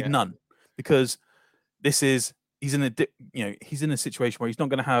literally none, because he's in a situation where he's not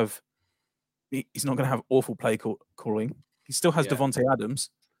going to have awful play calling. He still has Devontae Adams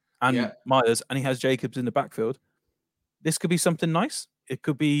and Myers, and he has Jacobs in the backfield. This could be something nice. It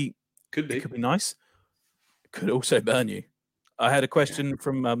could be nice. It could also burn you. I had a question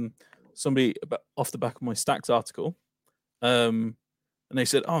from somebody off the back of my Stacks article. And they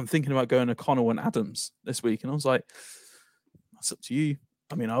said, I'm thinking about going O'Connell and Adams this week. And I was like, that's up to you.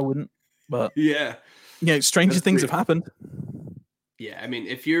 I mean, I wouldn't. But, stranger things have happened. Yeah, I mean,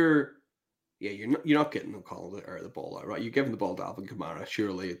 if you're not getting O'Connell the ball out, right? You're giving the ball to Alvin Kamara,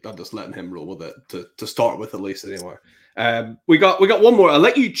 surely. I'm just letting him roll with it to start with, at least, anyway. We got one more. I'll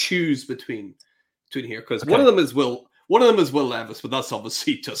let you choose between here, because one of them is Will Levis, but that's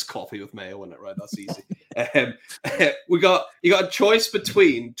obviously just coffee with mayo in it, right? That's easy. You got a choice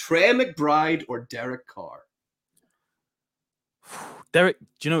between Trey McBride or Derek Carr. Do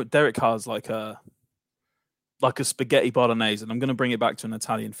you know what Derek Carr's like a spaghetti bolognese? And I'm going to bring it back to an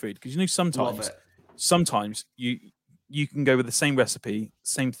Italian food, because sometimes you can go with the same recipe,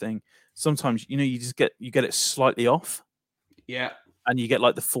 same thing. Sometimes you just get it slightly off. Yeah, and you get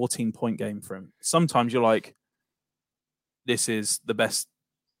like the 14-point game for him. Sometimes you're like, this is the best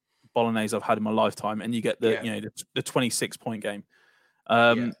bolognese I've had in my lifetime, and you get the 26-point game.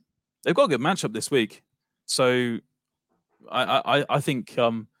 They've got a good matchup this week, so I think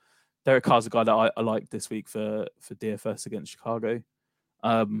Derek Carr's a guy that I like this week for DFS against Chicago.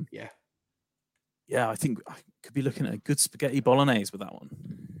 I think I could be looking at a good spaghetti bolognese with that one.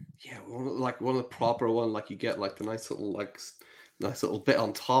 Yeah, like one of the proper one, like you get like the nice little bit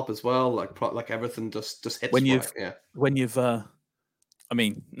on top as well, like everything just hits when you've I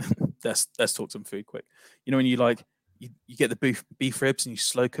mean, let's talk some food quick. When you get the beef ribs and you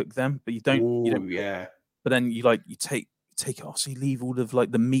slow cook them, but you don't. But then you take it off, so you leave all of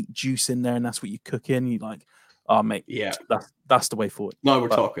like the meat juice in there, and that's what you cook in. You like, oh mate, that's the way forward. No, we're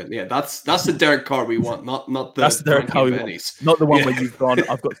talking. Yeah, that's the Derek Carr we want, not the. That's the Derek Carr we want, not the one where you've gone.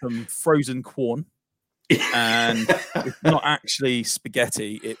 I've got some frozen corn. And it's not actually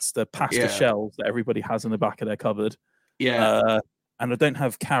spaghetti, it's the pasta shells that everybody has in the back of their cupboard. And I don't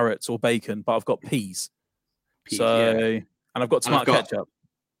have carrots or bacon, but I've got peas. And I've got tomato ketchup.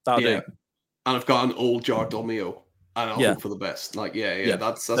 That'll do. And I've got an old jar Dolmio, and I'll hope for the best. Like,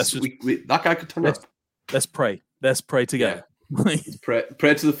 that's just, that guy could turn up. Let's pray together. Pray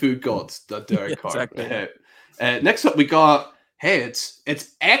to the food gods, that Derek Carr. Exactly. Next up, we got. Hey,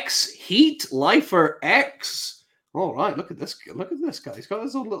 it's X Heat Lifer X. All right, look at this guy. He's got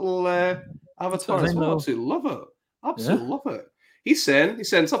his own little avatar as well. Absolutely love it. Love it. He's saying,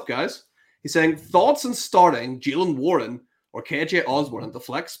 what's up, guys? He's saying, thoughts on starting Jalen Warren or KJ Osborne at the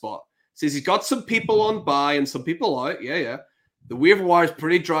flex spot. Says he's got some people on bye and some people out. Yeah. The waiver wire is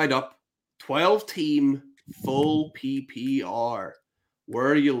pretty dried up. 12-team full PPR. Where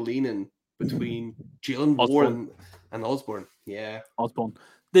are you leaning between Jalen Warren and Osborne? Yeah, Osborne.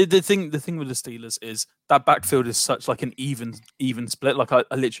 The thing with the Steelers is that backfield is such like an even split. Like I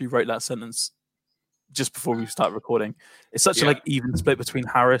literally wrote that sentence just before we start recording. It's such a even split between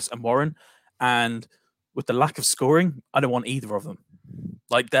Harris and Warren, and with the lack of scoring, I don't want either of them.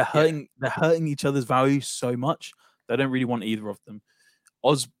 Like they're hurting each other's value so much. They don't really want either of them.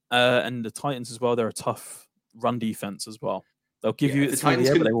 And the Titans as well. They're a tough run defense as well. They'll give you it through the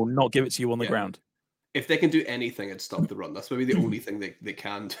air, but they will not give it to you on the ground. If they can do anything, it's stop the run. That's maybe the only thing they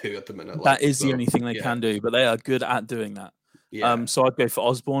can do at the minute. That is the only thing they can do, but they are good at doing that. So I'd go for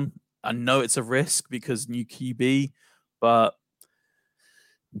Osborne. I know it's a risk because new QB, but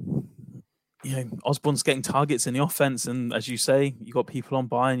Osborne's getting targets in the offense, and as you say, you got people on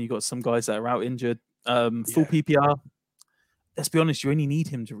bye, and you got some guys that are out injured. Full PPR. Let's be honest, you only need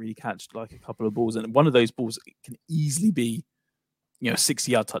him to really catch like a couple of balls, and one of those balls can easily be, a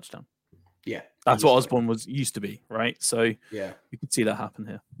 60-yard touchdown. Yeah. That's what Osborne used to be, right? So yeah, you can see that happen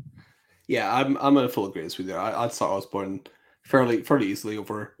here. Yeah, I'm in full agreement with you. I'd start Osborne fairly easily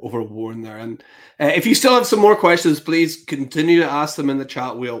over Warren there. And if you still have some more questions, please continue to ask them in the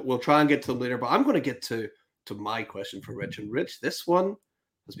chat. We'll try and get to them later. But I'm going to get to my question for Rich. And Rich, this one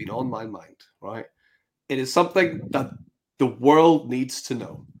has been on my mind, right? It is something that the world needs to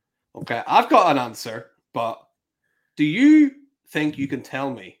know. Okay, I've got an answer, but do you think you can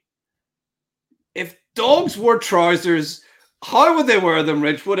tell me if dogs wore trousers, how would they wear them,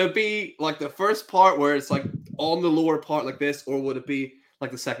 Rich? Would it be like the first part where it's like on the lower part like this, or would it be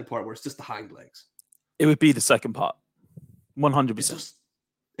like the second part where it's just the hind legs? It would be the second part, 100%.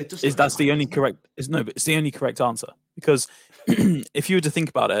 That's the only correct? But it's the only correct answer, because if you were to think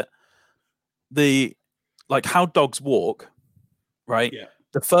about it, how dogs walk, right? Yeah.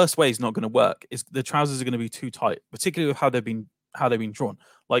 The first way is not going to work. Is the trousers are going to be too tight, particularly with how they've been drawn.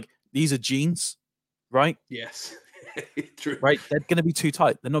 Like, these are jeans, right? Yes. True. Right? They're going to be too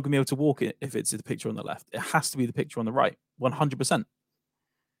tight. They're not going to be able to walk it if it's the picture on the left. It has to be the picture on the right, 100%.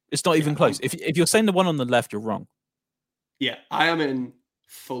 It's not even close. If you're saying the one on the left, you're wrong. Yeah, I am in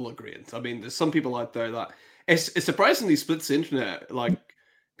full agreement. I mean, there's some people out there that it surprisingly splits the internet. Like,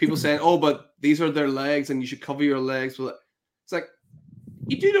 people saying, "Oh, but these are their legs, and you should cover your legs." But it's like,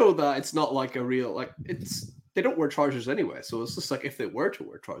 you do know that it's not like a real, like, they don't wear trousers anyway. So it's just like, if they were to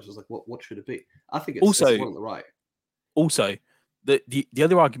wear trousers, like, what should it be? I think it's one on the right. Also, the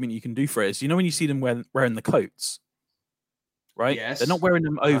other argument you can do for it is, when you see them wearing the coats, right? Yes. They're not wearing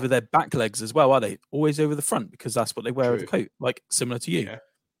them over their back legs as well, are they? Always over the front, because that's what they wear as a coat, like similar to you.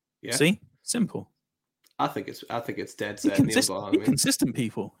 Yeah. See? Simple. I think it's dead set. Be consistent,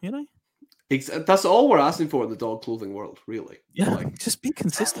 people, That's all we're asking for in the dog clothing world, really. Yeah, just be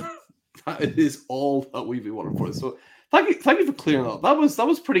consistent. That is all that we've been wanting for. So thank you for clearing that. That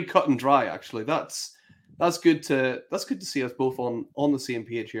was pretty cut and dry, actually. That's good to see us both on the same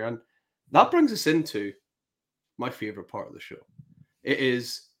page here. And that brings us into my favorite part of the show. It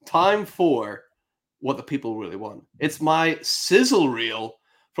is time for what the people really want. It's my sizzle reel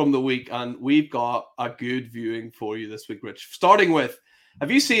from the week, and we've got a good viewing for you this week, Rich. Starting with,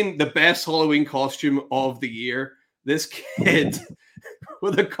 have you seen the best Halloween costume of the year? This kid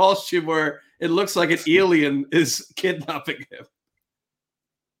with a costume where it looks like an alien is kidnapping him.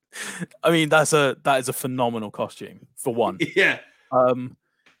 I mean, that is a phenomenal costume, for one. Yeah.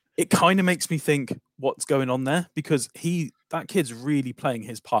 It kind of makes me think what's going on there, because that kid's really playing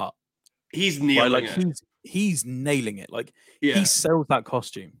his part. He's nailing it. He's nailing it. Like, he sells that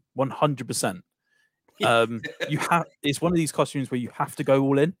costume 100%. It's one of these costumes where you have to go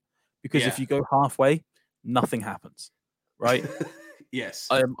all in, because if you go halfway, nothing happens, right? Yes.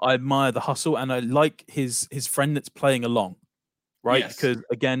 I admire the hustle, and I like his friend that's playing along, right? Yes. Because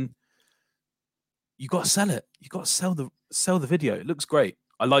again, you got to sell it. You got to sell the video. It looks great.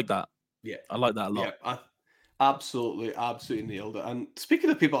 I like that. Yeah, I like that a lot. Yeah, absolutely nailed it. And speaking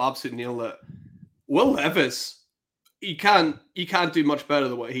of people absolutely nailed it, Will Levis, you can't do much better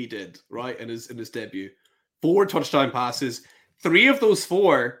than what he did, right? In his debut, 4 touchdown passes. 3 of those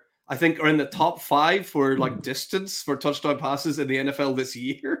 4, I think, are in the top 5 for like distance for touchdown passes in the NFL this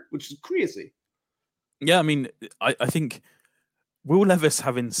year, which is crazy. Yeah, I mean, I think Will Levis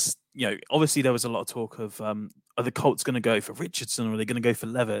having, obviously there was a lot of talk of, are the Colts going to go for Richardson, or are they going to go for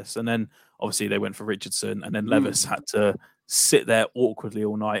Levis? And then obviously they went for Richardson, and then Levis had to sit there awkwardly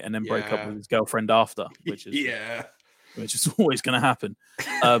all night and then break up with his girlfriend after, which is always going to happen.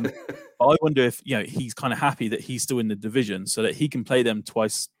 But I wonder if he's kind of happy that he's still in the division so that he can play them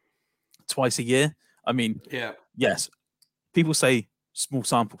twice a year. I mean, yes, people say small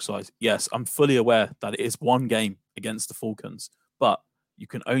sample size. Yes, I'm fully aware that it is one game against the Falcons, but you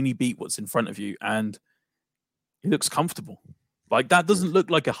can only beat what's in front of you, and he looks comfortable. Like, that doesn't look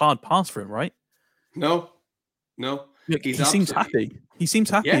like a hard pass for him, right? No. He seems happy. He seems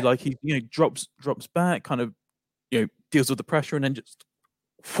happy. Yeah. Like, he drops back, kind of deals with the pressure, and then just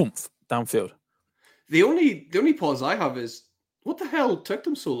whoomph, downfield. The only pause I have is, what the hell took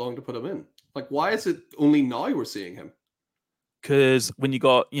them so long to put him in? Like, why is it only now we're seeing him? Because when you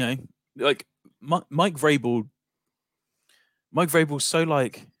got like Mike Vrabel's so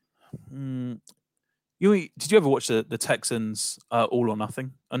like. Did you ever watch the Texans All or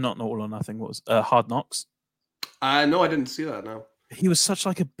Nothing? Not All or Nothing. What was Hard Knocks? No, I didn't see that. No. He was such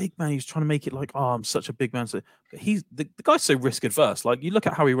like a big man. He was trying to make it like, I'm such a big man. So, but he's the guy's so risk adverse. Like, you look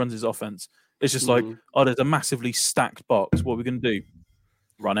at how he runs his offense. It's just like, there's a massively stacked box. What are we going to do?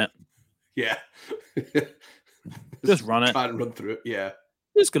 Run it. Yeah. Just run it. Try and run through it. Yeah.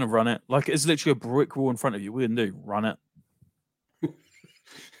 We're just going to run it. Like, it's literally a brick wall in front of you. We're going to do run it.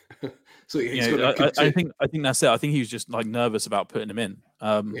 So he's going to. I think that's it. I think he was just like nervous about putting him in.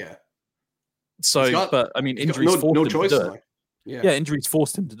 Yeah. So, but I mean, injuries forced him to do it. Yeah, injuries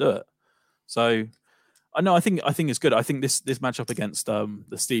forced him to do it. So, I think it's good. I think this matchup against the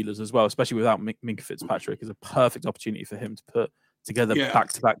Steelers as well, especially without Minkah Fitzpatrick, is a perfect opportunity for him to put together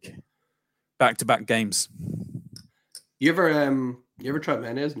back-to-back games. You ever tried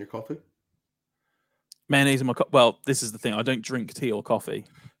mayonnaise in your coffee? Mayonnaise in my coffee? Well, this is the thing. I don't drink tea or coffee.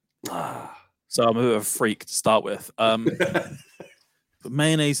 So I'm a bit of a freak to start with. But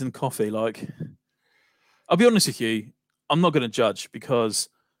mayonnaise and coffee, like, I'll be honest with you, I'm not going to judge because,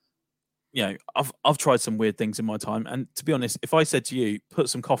 I've tried some weird things in my time. And to be honest, if I said to you, put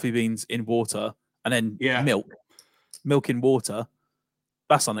some coffee beans in water and then milk in water,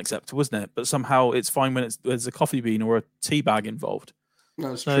 that's unacceptable, isn't it? But somehow it's fine when there's a coffee bean or a tea bag involved.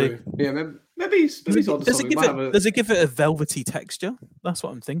 That's true. Yeah, maybe does it give it a velvety texture? That's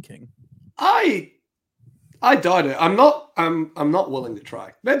what I'm thinking. I doubt it. I'm not willing to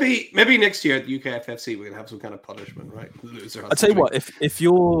try. Maybe next year at the UKFFC we can have some kind of punishment, right? The loser. I'll tell you what. If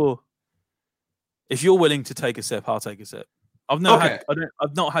you're willing to take a sip, I'll take a sip. I've not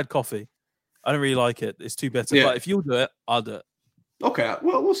had coffee. I don't really like it. It's too bitter. Yeah. But if you'll do it, I'll do it. Okay.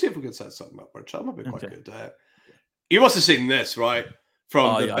 Well, we'll see if we can set something up. That might be quite good. You must have seen this, right?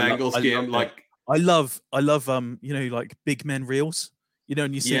 From the Bengals game. I love like big men reels.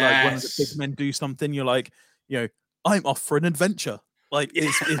 And you see like one of the big men do something, you're like, I'm off for an adventure. Like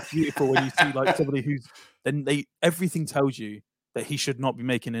it's beautiful when you see like somebody who's everything tells you that he should not be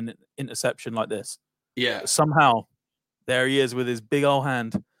making an interception like this. Yeah. But somehow there he is with his big old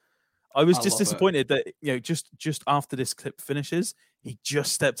hand. I was just disappointed that just after this clip finishes, he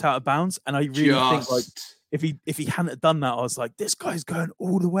just stepped out of bounds, and I really think like if he hadn't done that, I was like, this guy's going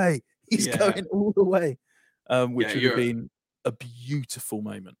all the way. He's going all the way, which would have been a beautiful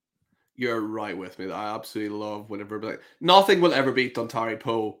moment. You're right with me. I absolutely love whenever nothing will ever beat Dontari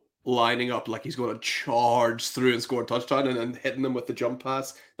Poe lining up like he's going to charge through and score a touchdown and then hitting them with the jump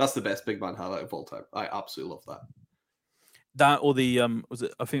pass. That's the best big man highlight of all time. I absolutely love that. That or the I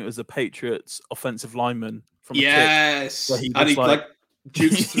think it was the Patriots offensive lineman from a kick, where he like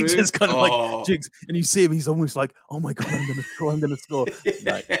jukes through. He just kind of like jukes, and you see him. He's almost like, "Oh my god, I'm going to score!"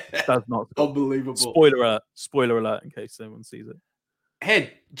 No, that's not unbelievable. Spoiler alert! In case anyone sees it.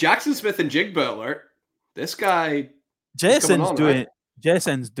 Hey, Jackson Smith and Jigba alert! This guy,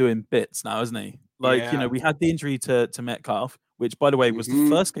 JSN's doing bits now, isn't he? Like we had the injury to Metcalf, which by the way was the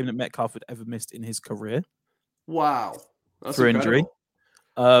first game that Metcalf had ever missed in his career. Wow. That's for incredible.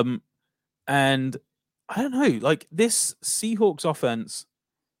 Injury. And I don't know, like this Seahawks offense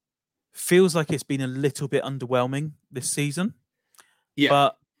feels like it's been a little bit underwhelming this season. Yeah.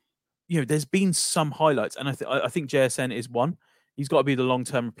 But there's been some highlights, and I think JSN is one. He's got to be the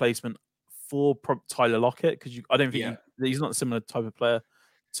long-term replacement for Tyler Lockett because I don't think he's not a similar type of player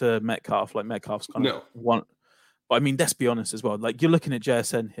to Metcalf. Like Metcalf's kind of one. But I mean, let's be honest as well. Like you're looking at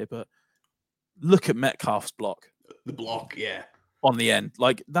JSN here, but look at Metcalf's block. The block, on the end,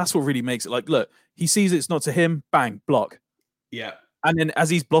 like that's what really makes it. Like, look, he sees it's not to him, bang, block, and then as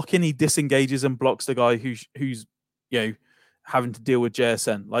he's blocking, he disengages and blocks the guy who's having to deal with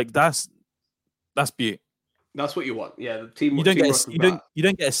JSN. Like that's beauty. That's what you want. Yeah, the team. You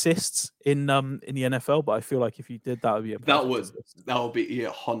don't get assists in the NFL, but I feel like if you did, that would be that would be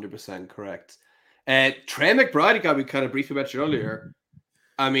 100% correct. Trey McBride, we kind of briefly mentioned earlier.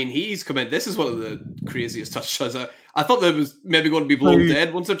 I mean, he's come in. This is one of the craziest touchdowns. I thought that was maybe going to be blown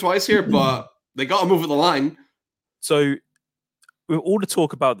dead once or twice here, but they got him over the line. So, with all the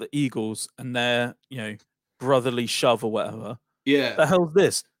talk about the Eagles and their, brotherly shove or whatever. Yeah. The hell's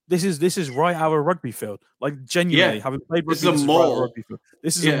this? This is right out of rugby field. Like genuinely, having played rugby, this is a maul. Rugby field.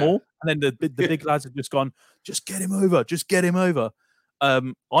 This is a maul, and then the big lads have just gone, just get him over, just get him over.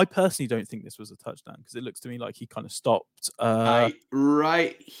 I personally don't think this was a touchdown because it looks to me like he kind of stopped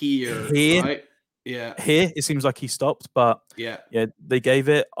right here. Right? Yeah. Here it seems like he stopped, but they gave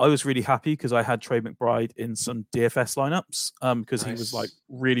it. I was really happy because I had Trey McBride in some DFS lineups because he was like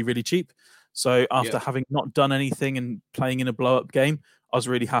really, really cheap. So after having not done anything and playing in a blow-up game, I was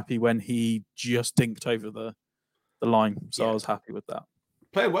really happy when he just dinked over the line. So I was happy with that.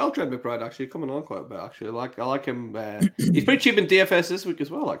 Playing well, Trent McBride, actually, coming on quite a bit, actually. I like him. He's pretty cheap in DFS this week as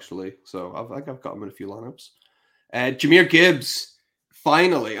well, actually. So I think I've got him in a few lineups. Jahmyr Gibbs,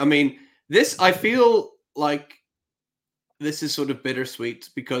 finally. I mean, I feel like this is sort of bittersweet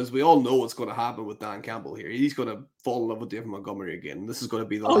because we all know what's going to happen with Dan Campbell here. He's going to fall in love with David Montgomery again. This is going to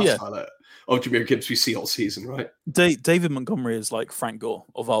be the last highlight of Jahmyr Gibbs we see all season, right? David Montgomery is like Frank Gore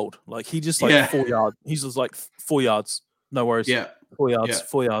of old. Like, he just 4 yards. He's just like 4 yards. No worries. Yeah. 4 yards,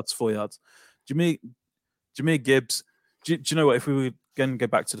 4 yards, 4 yards. Jameer Gibbs. Do you know what? If we were going to go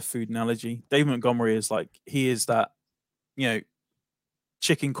back to the food analogy, David Montgomery is like, he is that,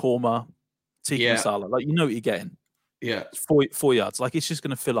 chicken korma, tikka masala. Like, you know what you're getting. Yeah. 4 yards. Like, it's just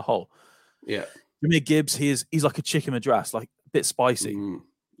going to fill a hole. Yeah. Jameer Gibbs, he's like a chicken madras, like a bit spicy.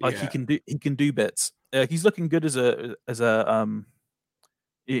 Like he can do bits. He's looking good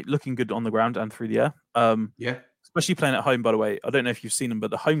looking good on the ground and through the air. Especially playing at home, by the way. I don't know if you've seen him, but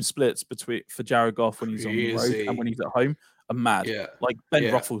the home splits for Jared Goff when he's on the road and when he's at home are mad. Yeah. Like Ben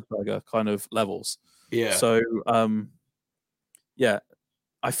Roethlisberger kind of levels. Yeah. So,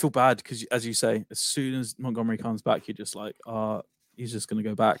 I feel bad because, as you say, as soon as Montgomery comes back, you're just like, he's just going to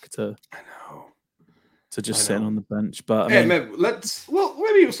go back to just sitting on the bench. But maybe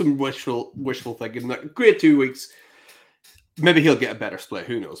with some wishful thinking. Like, great 2 weeks. Maybe he'll get a better split.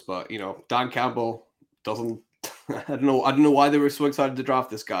 Who knows? But Dan Campbell doesn't. I don't know why they were so excited to draft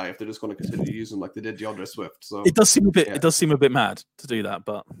this guy if they're just going to continue to use him like they did DeAndre Swift. So it does seem a bit. Yeah. It does seem a bit mad to do that,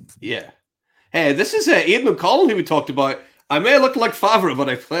 but yeah. Hey, this is Aidan O'Connell who we talked about. I may look like Favre, but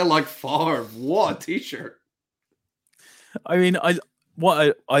I play like Favre. What a t-shirt! I mean, I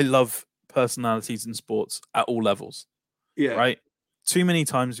love personalities in sports at all levels. Yeah. Right. Too many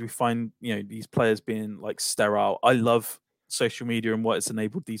times we find these players being like sterile. I love social media and what it's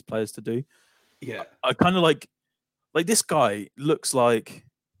enabled these players to do. Yeah. I kind of like this guy looks like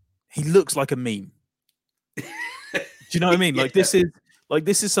a meme. Do you know what I mean? Like this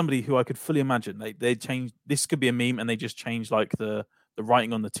is somebody who I could fully imagine they change. This could be a meme and they just change like the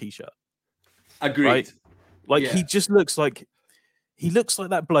writing on the t-shirt. Agreed. Right? Like he just looks like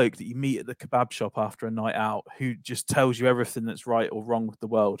that bloke that you meet at the kebab shop after a night out who just tells you everything that's right or wrong with the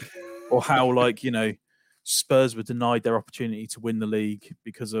world, or how Spurs were denied their opportunity to win the league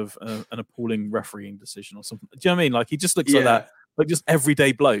because of an appalling refereeing decision or something. Do you know what I mean? Like he just looks like that, like just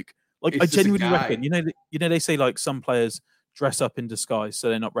everyday bloke. Like I genuinely reckon, they say like some players dress up in disguise so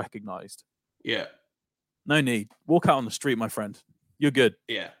they're not recognized. Yeah. No need. Walk out on the street, my friend. You're good.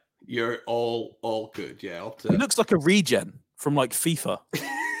 Yeah. You're all good. Yeah. He looks like a regen from like FIFA.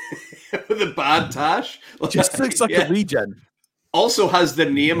 With a bad tash. Just looks like a regen. Also has the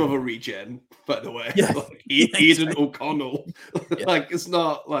name of a regen, by the way. Yeah. Like Aidan O'Connell. Like it's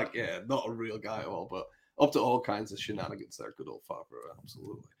not like not a real guy at all, but up to all kinds of shenanigans there. Good old Favre,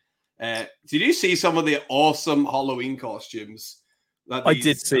 absolutely. Did you see some of the awesome Halloween costumes? I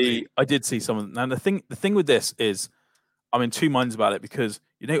did see some of them. Now the thing with this is I'm in two minds about it because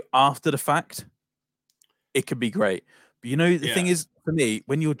after the fact, it could be great. But the thing is, for me,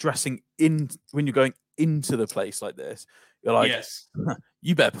 when you're when you're going into the place like this, you're like,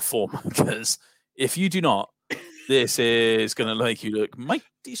 you better perform, because if you do not, this is going to make you look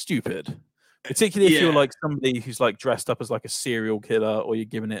mighty stupid. Particularly if you're like somebody who's like dressed up as like a serial killer, or you're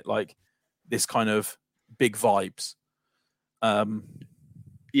giving it like this kind of big vibes. My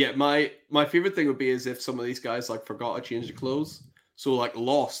favorite thing would be is if some of these guys like forgot to change the clothes, so like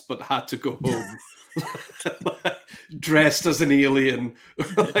lost but had to go home. Dressed as an alien,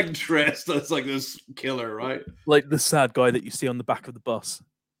 like dressed as like this killer, right? Like the sad guy that you see on the back of the bus,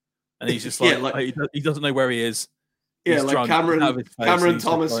 and he's just like he doesn't know where he is. He's like drunk. Cameron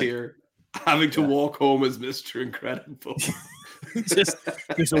Thomas here, having to walk home as Mr. Incredible.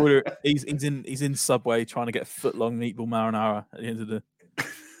 just order. He's in Subway trying to get a foot-long meatball marinara at the end of the.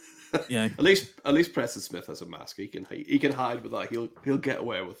 At least Preston Smith has a mask. He can hide with that. He'll get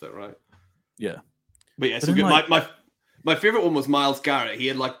away with it, right? Yeah. But yeah, so good. My favorite one was Myles Garrett. He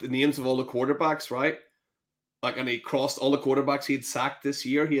had like the names of all the quarterbacks, right? Like, and he crossed all the quarterbacks he had sacked this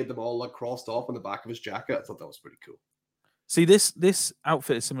year. He had them all like crossed off on the back of his jacket. I thought that was pretty cool. See, this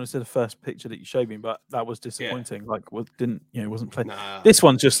outfit is similar to the first picture that you showed me, but that was disappointing. Yeah. Like, it wasn't playing. Nah. This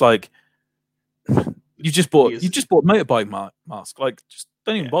one's just like you just bought motorbike mask. Like, just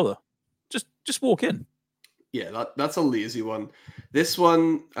don't even bother. Just walk in. Yeah, that's a lazy one. This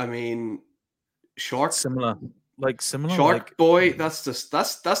one, I mean, Shark similar. Shark Boy. That's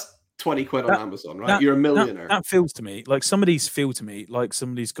 20 quid on Amazon, right? You're a millionaire. That feels to me like somebody's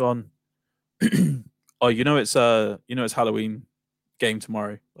gone. Oh, it's Halloween game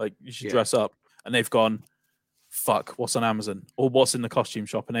tomorrow. Like, you should dress up, and they've gone, fuck, what's on Amazon or what's in the costume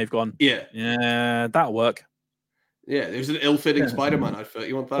shop, and they've gone, yeah, that'll work. Yeah, there's an ill-fitting Spider-Man outfit.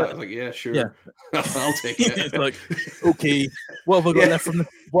 You want that? I was like, yeah, sure. Yeah. I'll take it. It's like, okay, what have I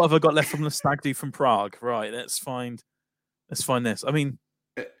got left from the stag do from Prague? Right, let's find this. I mean,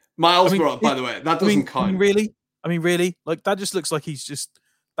 Miles brought up, by the way, that doesn't count. I mean, really? Like, that just looks like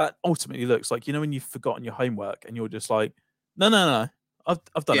that ultimately looks like, when you've forgotten your homework and you're just like, no,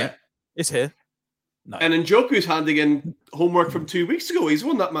 I've done it. It's here. No. And Njoku's handing in homework from 2 weeks ago. He's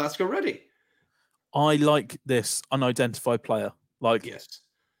won that mask already. I like this unidentified player. Like, yes.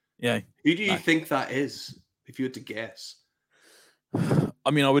 Yeah. Who do you think that is, if you had to guess?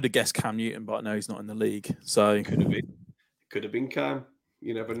 I mean, I would have guessed Cam Newton, but I know he's not in the league. So Could have been Cam.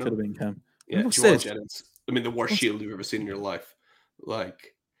 You never know. Could have been Cam. Yeah, Joel Jennings. I mean, the worst shield you've ever seen in your life.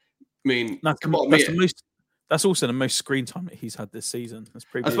 Like, I mean, come on, mate. That's also the most screen time that he's had this season. That's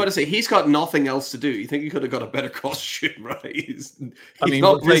pretty. I was about to say, he's got nothing else to do. You think he could have got a better costume, right? He's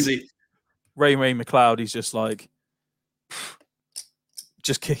not busy. Ray McLeod, he's just like,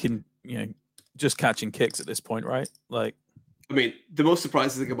 just kicking, just catching kicks at this point, right? Like, I mean, the most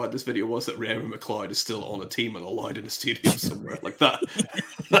surprising thing about this video was that Ray McLeod is still on a team and allowed in a stadium somewhere like that.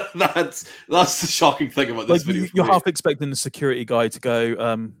 That's the shocking thing about this video. You're half expecting the security guy to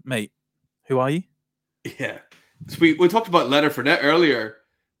go, mate, who are you? Yeah. So we talked about Leonard Fournette earlier.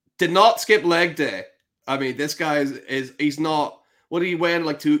 Did not skip leg day. I mean, this guy he's not, what did he weigh in,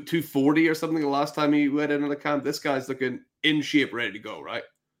 like 240 or something the last time he went into the camp? This guy's looking in shape, ready to go, right?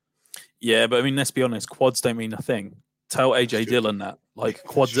 Yeah, but I mean, let's be honest, quads don't mean a thing. Tell AJ Dillon that. Like,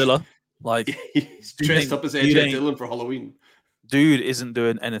 Quadzilla. Like, he's dressed up as AJ Dillon for Halloween. Dude isn't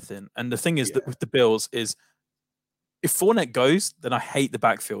doing anything. And the thing is that with the Bills is, if Fournette goes, then I hate the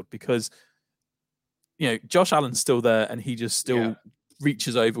backfield because, Josh Allen's still there and he just still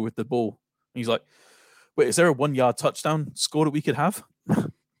reaches over with the ball. And he's like, wait, is there a 1 yard touchdown score that we could have?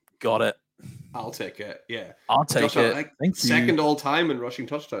 Got it. I'll take it. Yeah. I'll take it. Allen, Thank second you. All time in rushing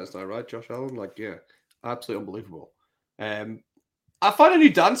touchdowns now, right? Josh Allen? Absolutely unbelievable. I found a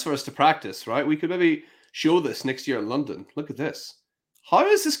new dance for us to practice, right? We could maybe show this next year in London. Look at this. How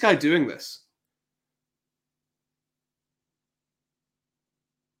is this guy doing this?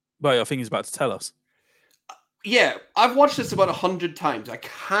 Well, I think he's about to tell us. Yeah, I've watched this about 100 times. I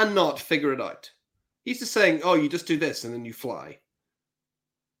cannot figure it out. He's just saying, oh, you just do this and then you fly.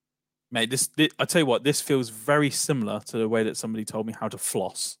 Mate, I tell you what, this feels very similar to the way that somebody told me how to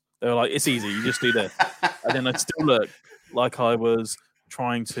floss. They were like, it's easy, you just do this. And then I still look like I was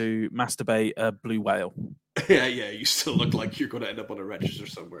trying to masturbate a blue whale. Yeah, you still look like you're going to end up on a register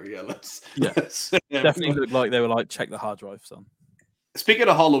somewhere. Yeah, definitely look like they were like, check the hard drive, son. Speaking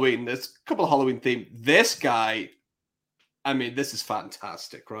of Halloween, there's a couple of Halloween themes. This guy, I mean, this is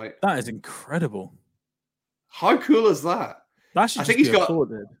fantastic, right? That is incredible. How cool is that? That should just be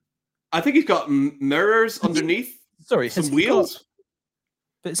applauded. I think he's got mirrors underneath. Some wheels.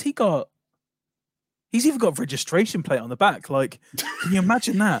 But he's even got a registration plate on the back. Like, can you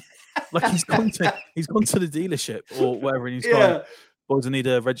imagine that? Like he's gone to the dealership or wherever, and he's gone, boys, I need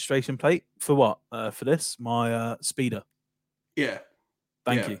a registration plate for what? For this, my speeder. Yeah.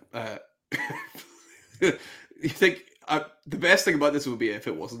 Thank you. You think the best thing about this would be if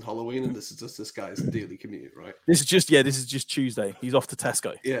it wasn't Halloween and this is just this guy's daily commute, right? This is just Tuesday. He's off to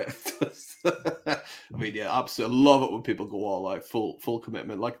Tesco. Yeah. I mean, yeah, absolutely. I love it when people go all out, full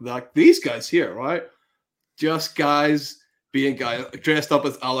commitment. Like these guys here, right? Just guys being guys dressed up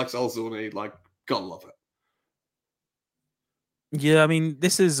as Alex Alzoni, like, gotta love it. Yeah, I mean,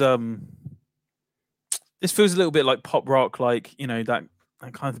 this is this feels a little bit like pop rock, like, that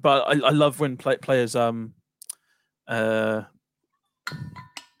kind of. But I love when players when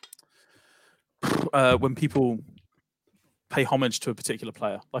people pay homage to a particular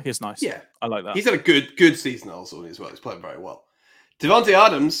player. Like, it's nice. Yeah, I like that. He's had a good season also as well. He's playing very well. Devontae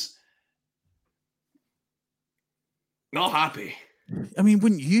Adams, not happy. I mean,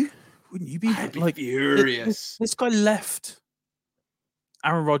 wouldn't you be like furious? This guy left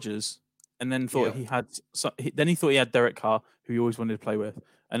Aaron Rodgers and then thought he had. Then he thought he had Derek Carr, who he always wanted to play with,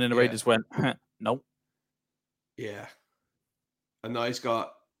 and then the Raiders went, no. Yeah, and now he's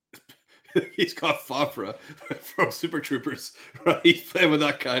got Favre from Super Troopers, right? He's playing with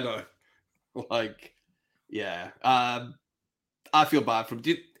that guy now. Like, yeah. I feel bad for him.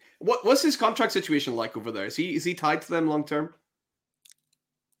 What's his contract situation like over there? Is he tied to them long term?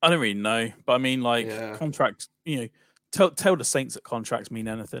 I don't really know, but I mean, like, contracts. Tell the Saints that contracts mean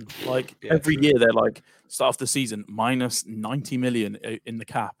anything. Like, every year they're like, start off the season minus 90 million in the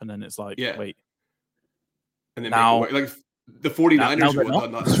cap, and then it's like, wait. And then now, like the 49ers were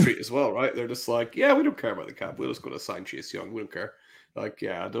on that street as well, right? They're just like, yeah, we don't care about the cap. We're just going to sign Chase Young. We don't care. Like,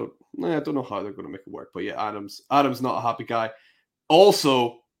 I don't know how they're going to make it work. But yeah, Adams not a happy guy.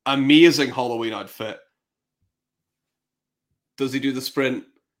 Also, amazing Halloween outfit. Does he do the sprint?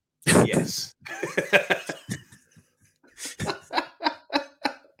 Yes.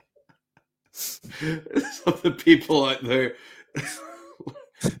 Some of the people out there.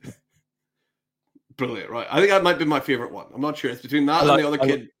 Brilliant, right? I think that might be my favorite one. I'm not sure. It's between that and the other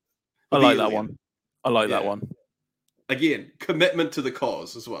kid. I like that one. I like that one. Again, commitment to the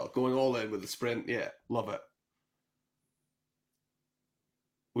cause as well. Going all in with the sprint. Yeah, love it.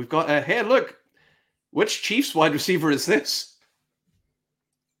 We've got hey, look, which Chiefs wide receiver is this?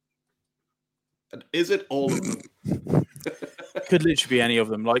 And is it all of them? Could literally be any of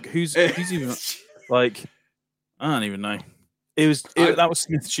them. Like who's even like I don't even know. That was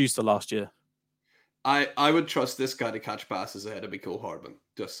Smith-Schuster last year. I would trust this guy to catch passes ahead of Mecole Hardman.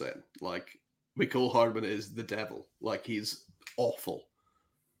 Just saying. Like Mecole Hardman is the devil. Like he's awful.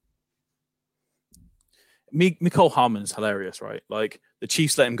 Mecole Hardman's hilarious, right? Like the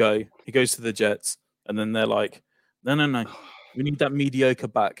Chiefs let him go. He goes to the Jets, and then they're like, no. We need that mediocre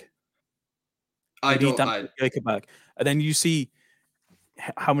back. Mediocre back. And then you see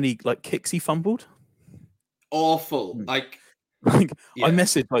how many like kicks he fumbled. Awful. I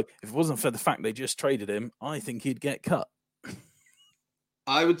messaged like, if it wasn't for the fact they just traded him, I think he'd get cut.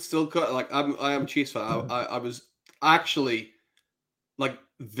 I would still cut. Like I am a Chiefs fan. I was actually like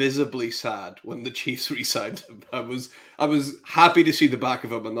visibly sad when the Chiefs re-signed him. I was happy to see the back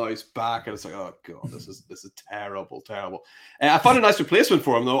of him, and now he's back, and it's like, oh god, this is terrible. I found a nice replacement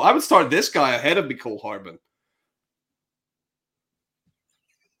for him though. I would start this guy ahead of Mecole Hardman.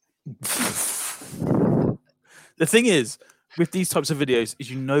 The thing is, with these types of videos, is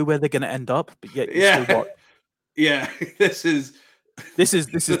you know where they're going to end up, but yet you still watch. Yeah, this is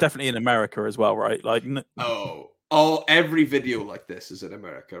definitely in America as well, right? Like, every video like this is in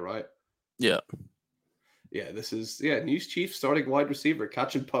America, right? Yeah. This is News Chief starting wide receiver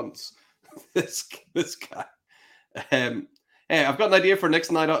catching punts. this guy. Hey, I've got an idea for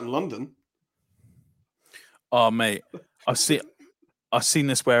next night out in London. Oh, mate, I've seen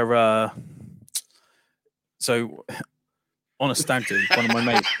this where. So, on a stag do, one of my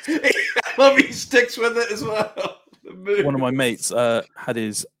mates. I love he sticks with it as well. One of my mates had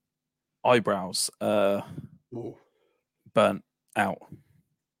his eyebrows burnt out.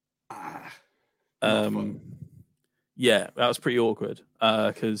 Yeah, that was pretty awkward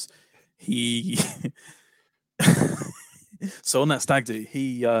because he. So on that stag do,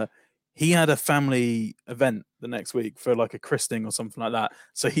 he had a family event the next week for like a christening or something like that.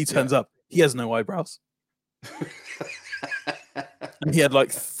 So he turns up. He has no eyebrows. And he had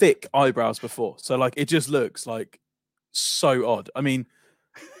like thick eyebrows before, so like it just looks like so odd. I mean,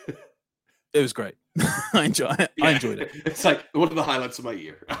 it was great. I enjoyed it. It's like one of the highlights of my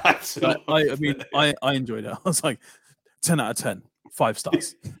year. I enjoyed it. I was like 10 out of 10, 5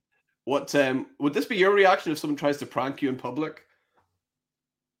 stars. What would this be your reaction if someone tries to prank you in public?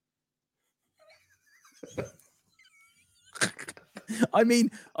 I mean,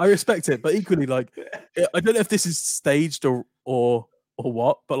 I respect it, but equally, like, I don't know if this is staged or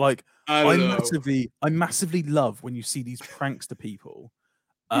what, but like, I massively love when you see these pranks to people,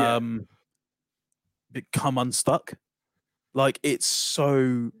 become unstuck. Like, it's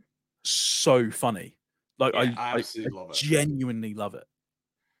so funny. Like, I absolutely love it. Genuinely love it.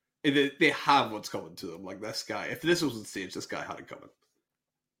 They have what's coming to them. Like this guy, if this wasn't staged, this guy had it coming.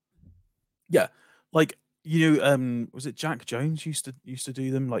 Yeah, like. You know, was it Jack Jones used to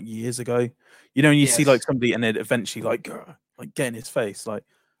do them like years ago? You know, and you see like somebody and then eventually like get in his face. Like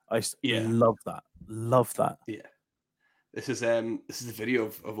I love that. Yeah. This is the video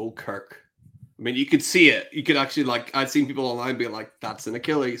of old Kirk. I mean, you could see it. You could actually like I'd seen people online be like, "That's an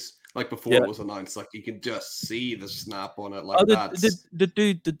Achilles." Like before it was announced, like you could just see the snap on it. Like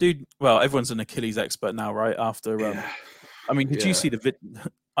the dude. Well, everyone's an Achilles expert now, right? After I mean, did you see the video?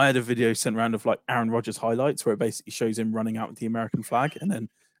 I had a video sent around of like Aaron Rodgers highlights where it basically shows him running out with the American flag and then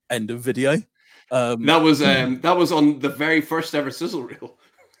end of video. That was on the very first ever sizzle reel.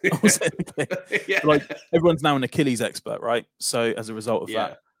 Okay. Like everyone's now an Achilles expert, right? So as a result of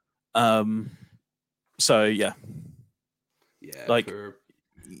that, like it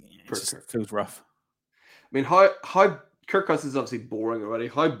feels rough. I mean, how Kirk Cousins is obviously boring already.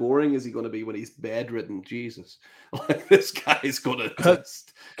 How boring is he going to be when he's bedridden? Jesus, like this guy's going to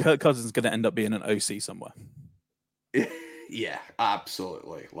Kirk Cousins is going to end up being an OC somewhere. Yeah,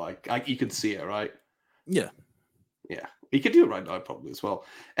 absolutely. Like you can see it, right? Yeah. He could do it right now probably as well.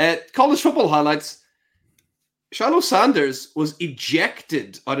 College football highlights. Shiloh Sanders was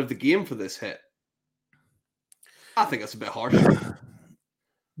ejected out of the game for this hit. I think that's a bit harsh.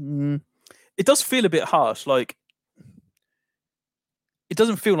 It does feel a bit harsh. Like it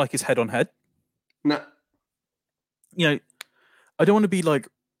doesn't feel like it's head on head. No. You know, I don't want to be like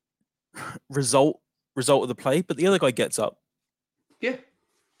result of the play, but the other guy gets up. Yeah.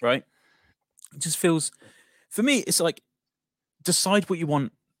 Right? It just feels, for me, it's like, decide what you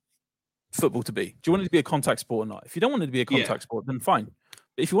want football to be. Do you want it to be a contact sport or not? If you don't want it to be a contact sport, then fine.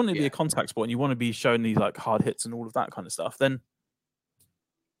 But if you want it to be a contact sport and you want to be showing these like hard hits and all of that kind of stuff, then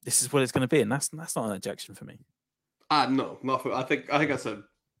this is what it's going to be, and that's not an ejection for me. No, nothing. I think that's a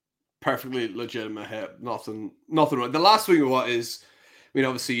perfectly legitimate hit. Nothing wrong. The last thing we want is, I mean,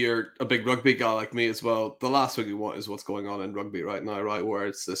 obviously you're a big rugby guy like me as well. The last thing we want is what's going on in rugby right now, right? Where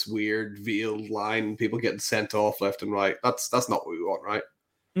it's this weird veiled line, people getting sent off left and right. That's not what we want, right?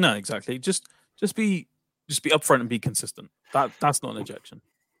 No, exactly. Just be upfront and be consistent. That's not an ejection.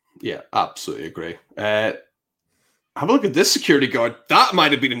 Yeah, absolutely agree. Have a look at this security guard. That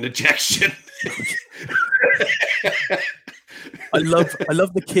might have been an ejection. I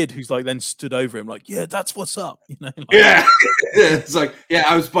love the kid who's like then stood over him like, yeah, that's what's up. You know? Like, yeah. It's like, yeah,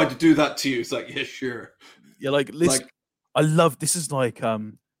 I was about to do that to you. It's like, yeah, sure. Yeah, like I love this is like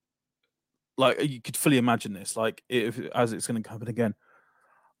you could fully imagine this, like as it's gonna happen again.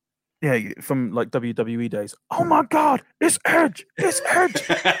 Yeah, from like WWE days. Oh my God, it's Edge! It's Edge!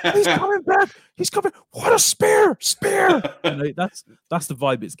 He's coming back! He's coming! What a spear! Spear! You know, that's the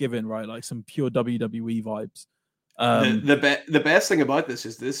vibe it's given, right? Like some pure WWE vibes. The best thing about this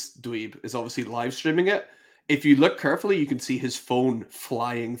is this dweeb is obviously live streaming it. If you look carefully, you can see his phone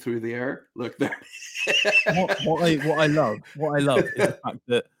flying through the air. Look there. what I love is the fact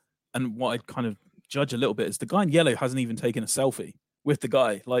that, and what I kind of judge a little bit is the guy in yellow hasn't even taken a selfie with the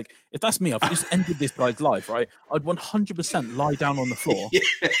guy. Like, if that's me, I've just ended this guy's life, right? I'd 100% lie down on the floor.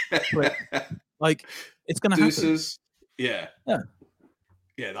 But, like, it's gonna happen. Yeah,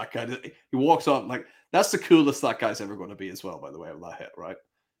 that guy. He walks up like that's the coolest that guy's ever going to be as well. By the way, of that hit, right?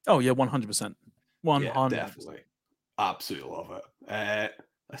 Oh yeah, 100%. 100%. Yeah, definitely. Absolutely love it.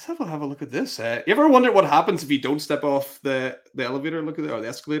 Let's have a look at this. You ever wonder what happens if you don't step off the elevator? Look at it, or the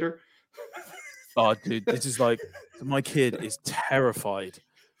escalator. Oh, dude, this is like my kid is terrified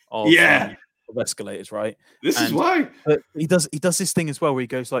of escalators, right? This is why. But he does this thing as well where he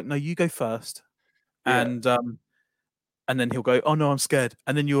goes like, "No, you go first," and then he'll go, "Oh no, I'm scared,"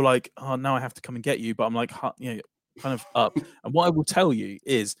 and then you're like, "Oh, now I have to come and get you," but I'm like, kind of up. And what I will tell you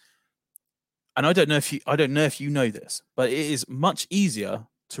is, and I don't know if you know this, but it is much easier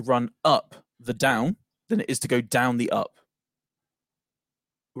to run up the down than it is to go down the up.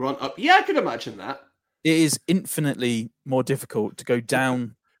 Run up. Yeah, I could imagine that. It is infinitely more difficult to go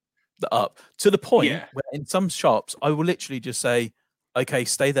down the up, to the point where in some shops I will literally just say, okay,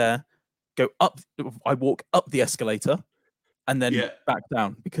 stay there, go up. I walk up the escalator and then back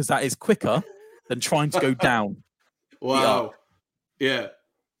down, because that is quicker than trying to go down. Wow. Yeah.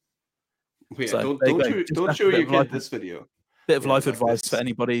 So don't show your kid this video. Bit of life advice for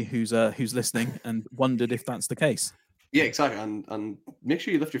anybody who's listening and wondered if that's the case. Yeah, exactly, and make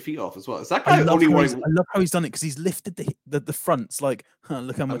sure you lift your feet off as well. Is that guy only wearing? I love how he's done it, because he's lifted the fronts, like,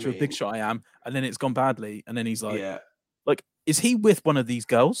 look how much of a big shot I am, and then it's gone badly, and then he's like, like, is he with one of these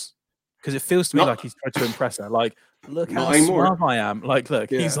girls? Because it feels to me like he's tried to impress her. Like, look how suave I am. Like,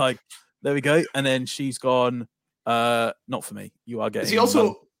 look, he's like, there we go, and then she's gone. Not for me. You are getting. Is he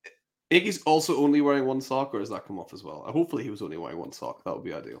also? Iggy's also only wearing one sock, or does that come off as well? Hopefully, he was only wearing one sock. That would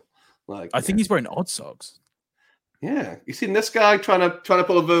be ideal. Like, I think he's wearing odd socks. Yeah, you seen this guy trying to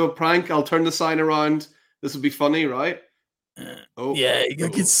pull a bit of a prank? I'll turn the sign around. This would be funny, right? You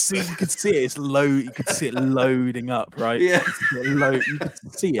could see it. It's low. You could see it loading up, right? Yeah, you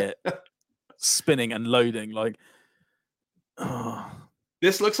could see it spinning and loading. Like,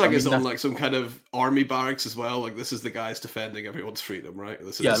 this looks like it's on like some kind of army barracks as well. Like, this is the guys defending everyone's freedom, right?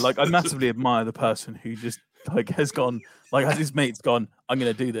 Like, I massively admire the person who just like has gone, like, as his mate's gone, I'm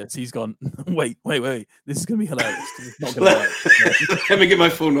going to do this. He's gone, wait. This is going to be hilarious. It's not going to work. Let me get my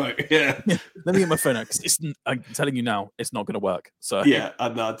phone out. Yeah. Let me get my phone out, because I'm telling you now, it's not going to work. So yeah,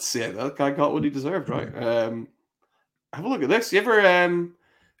 and that's it. That guy got what he deserved, right? Have a look at this. You ever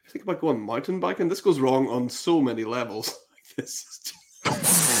think about going mountain biking? This goes wrong on so many levels. This is just...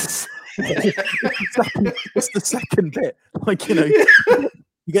 it's the second bit, like, you know,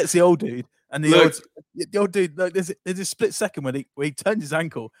 he gets the old dude, and the old dude. Like, there's a split second where he turns his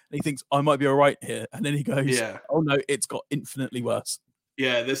ankle and he thinks, I might be all right here, and then he goes, oh no, it's got infinitely worse.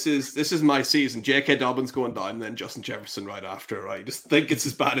 Yeah, this is my season. J.K. Dobbins going down, and then Justin Jefferson right after. Right, you just think it's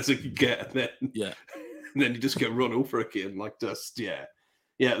as bad as it could get, and then and then you just get run over again, like just Yeah,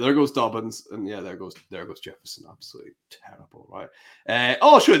 there goes Dobbins, and there goes Jefferson. Absolutely terrible, right?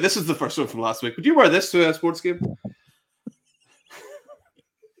 Sure, this is the first one from last week. Would you wear this to a sports game?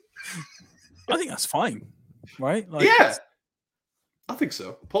 I think that's fine, right? Like, yeah, I think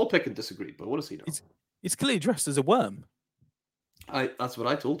so. Paul Pickett disagreed, but what does he know? It's clearly dressed as a worm. That's what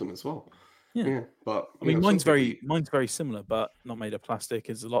I told him as well. Yeah, but I mean, mine's very similar, but not made of plastic.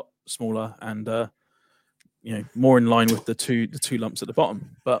 It's a lot smaller, and more in line with the two lumps at the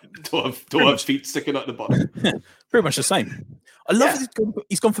bottom. But don't have feet sticking out the bottom. Pretty much the same. I love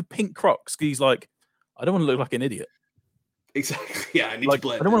he's gone for pink Crocs because he's like, I don't want to look like an idiot. Exactly. Yeah, I need to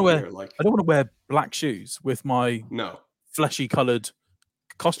blend. I don't want to wear black shoes with my fleshy coloured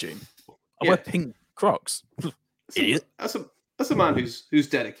costume. I wear pink Crocs. Idiot. That's a man who's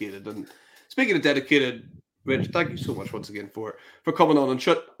dedicated. And speaking of dedicated, Rich, thank you so much once again for coming on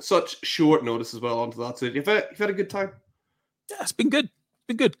such short notice as well onto that. So you've had a good time. Yeah, it's been good.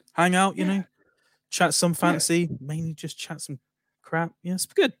 Hang out, chat some fantasy, mainly just chat some crap. Yeah, it's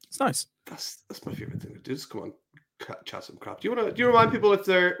good. It's nice. That's my favorite thing to do. Just come on, chat some crap. Do you remind people if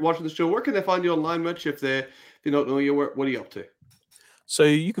they're watching the show, where can they find you online, Rich? If they don't know you, what are you up to? So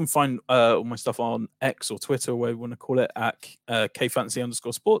you can find all my stuff on X or Twitter, whatever you want to call it, at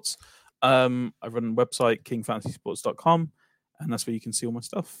kfantasy_sports. I run a website, kingfantasysports.com, and that's where you can see all my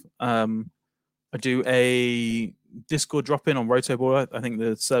stuff. I do a Discord drop-in on Rotoballer. I think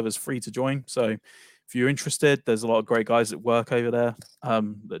the server's free to join. So if you're interested, there's a lot of great guys that work over there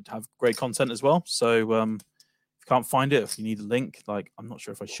that have great content as well. So if you can't find it, if you need a link, I'm not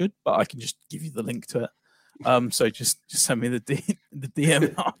sure if I should, but I can just give you the link to it. So just send me the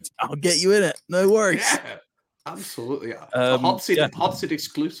DM. I'll get you in it. No worries. Yeah, absolutely. Yeah. Hot seat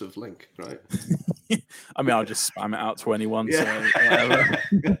exclusive link, right? I mean, I'll just spam it out to anyone. Yeah. So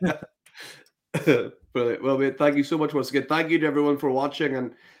whatever. Brilliant. Well, mate, thank you so much once again. Thank you to everyone for watching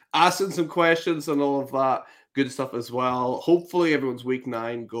and asking some questions and all of that good stuff as well. Hopefully, everyone's week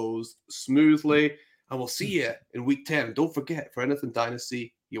 9 goes smoothly, and we'll see you in week 10. Don't forget, for anything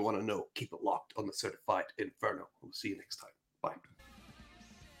Dynasty you want to know, keep it locked on the Certified Inferno. We'll see you next time. Bye.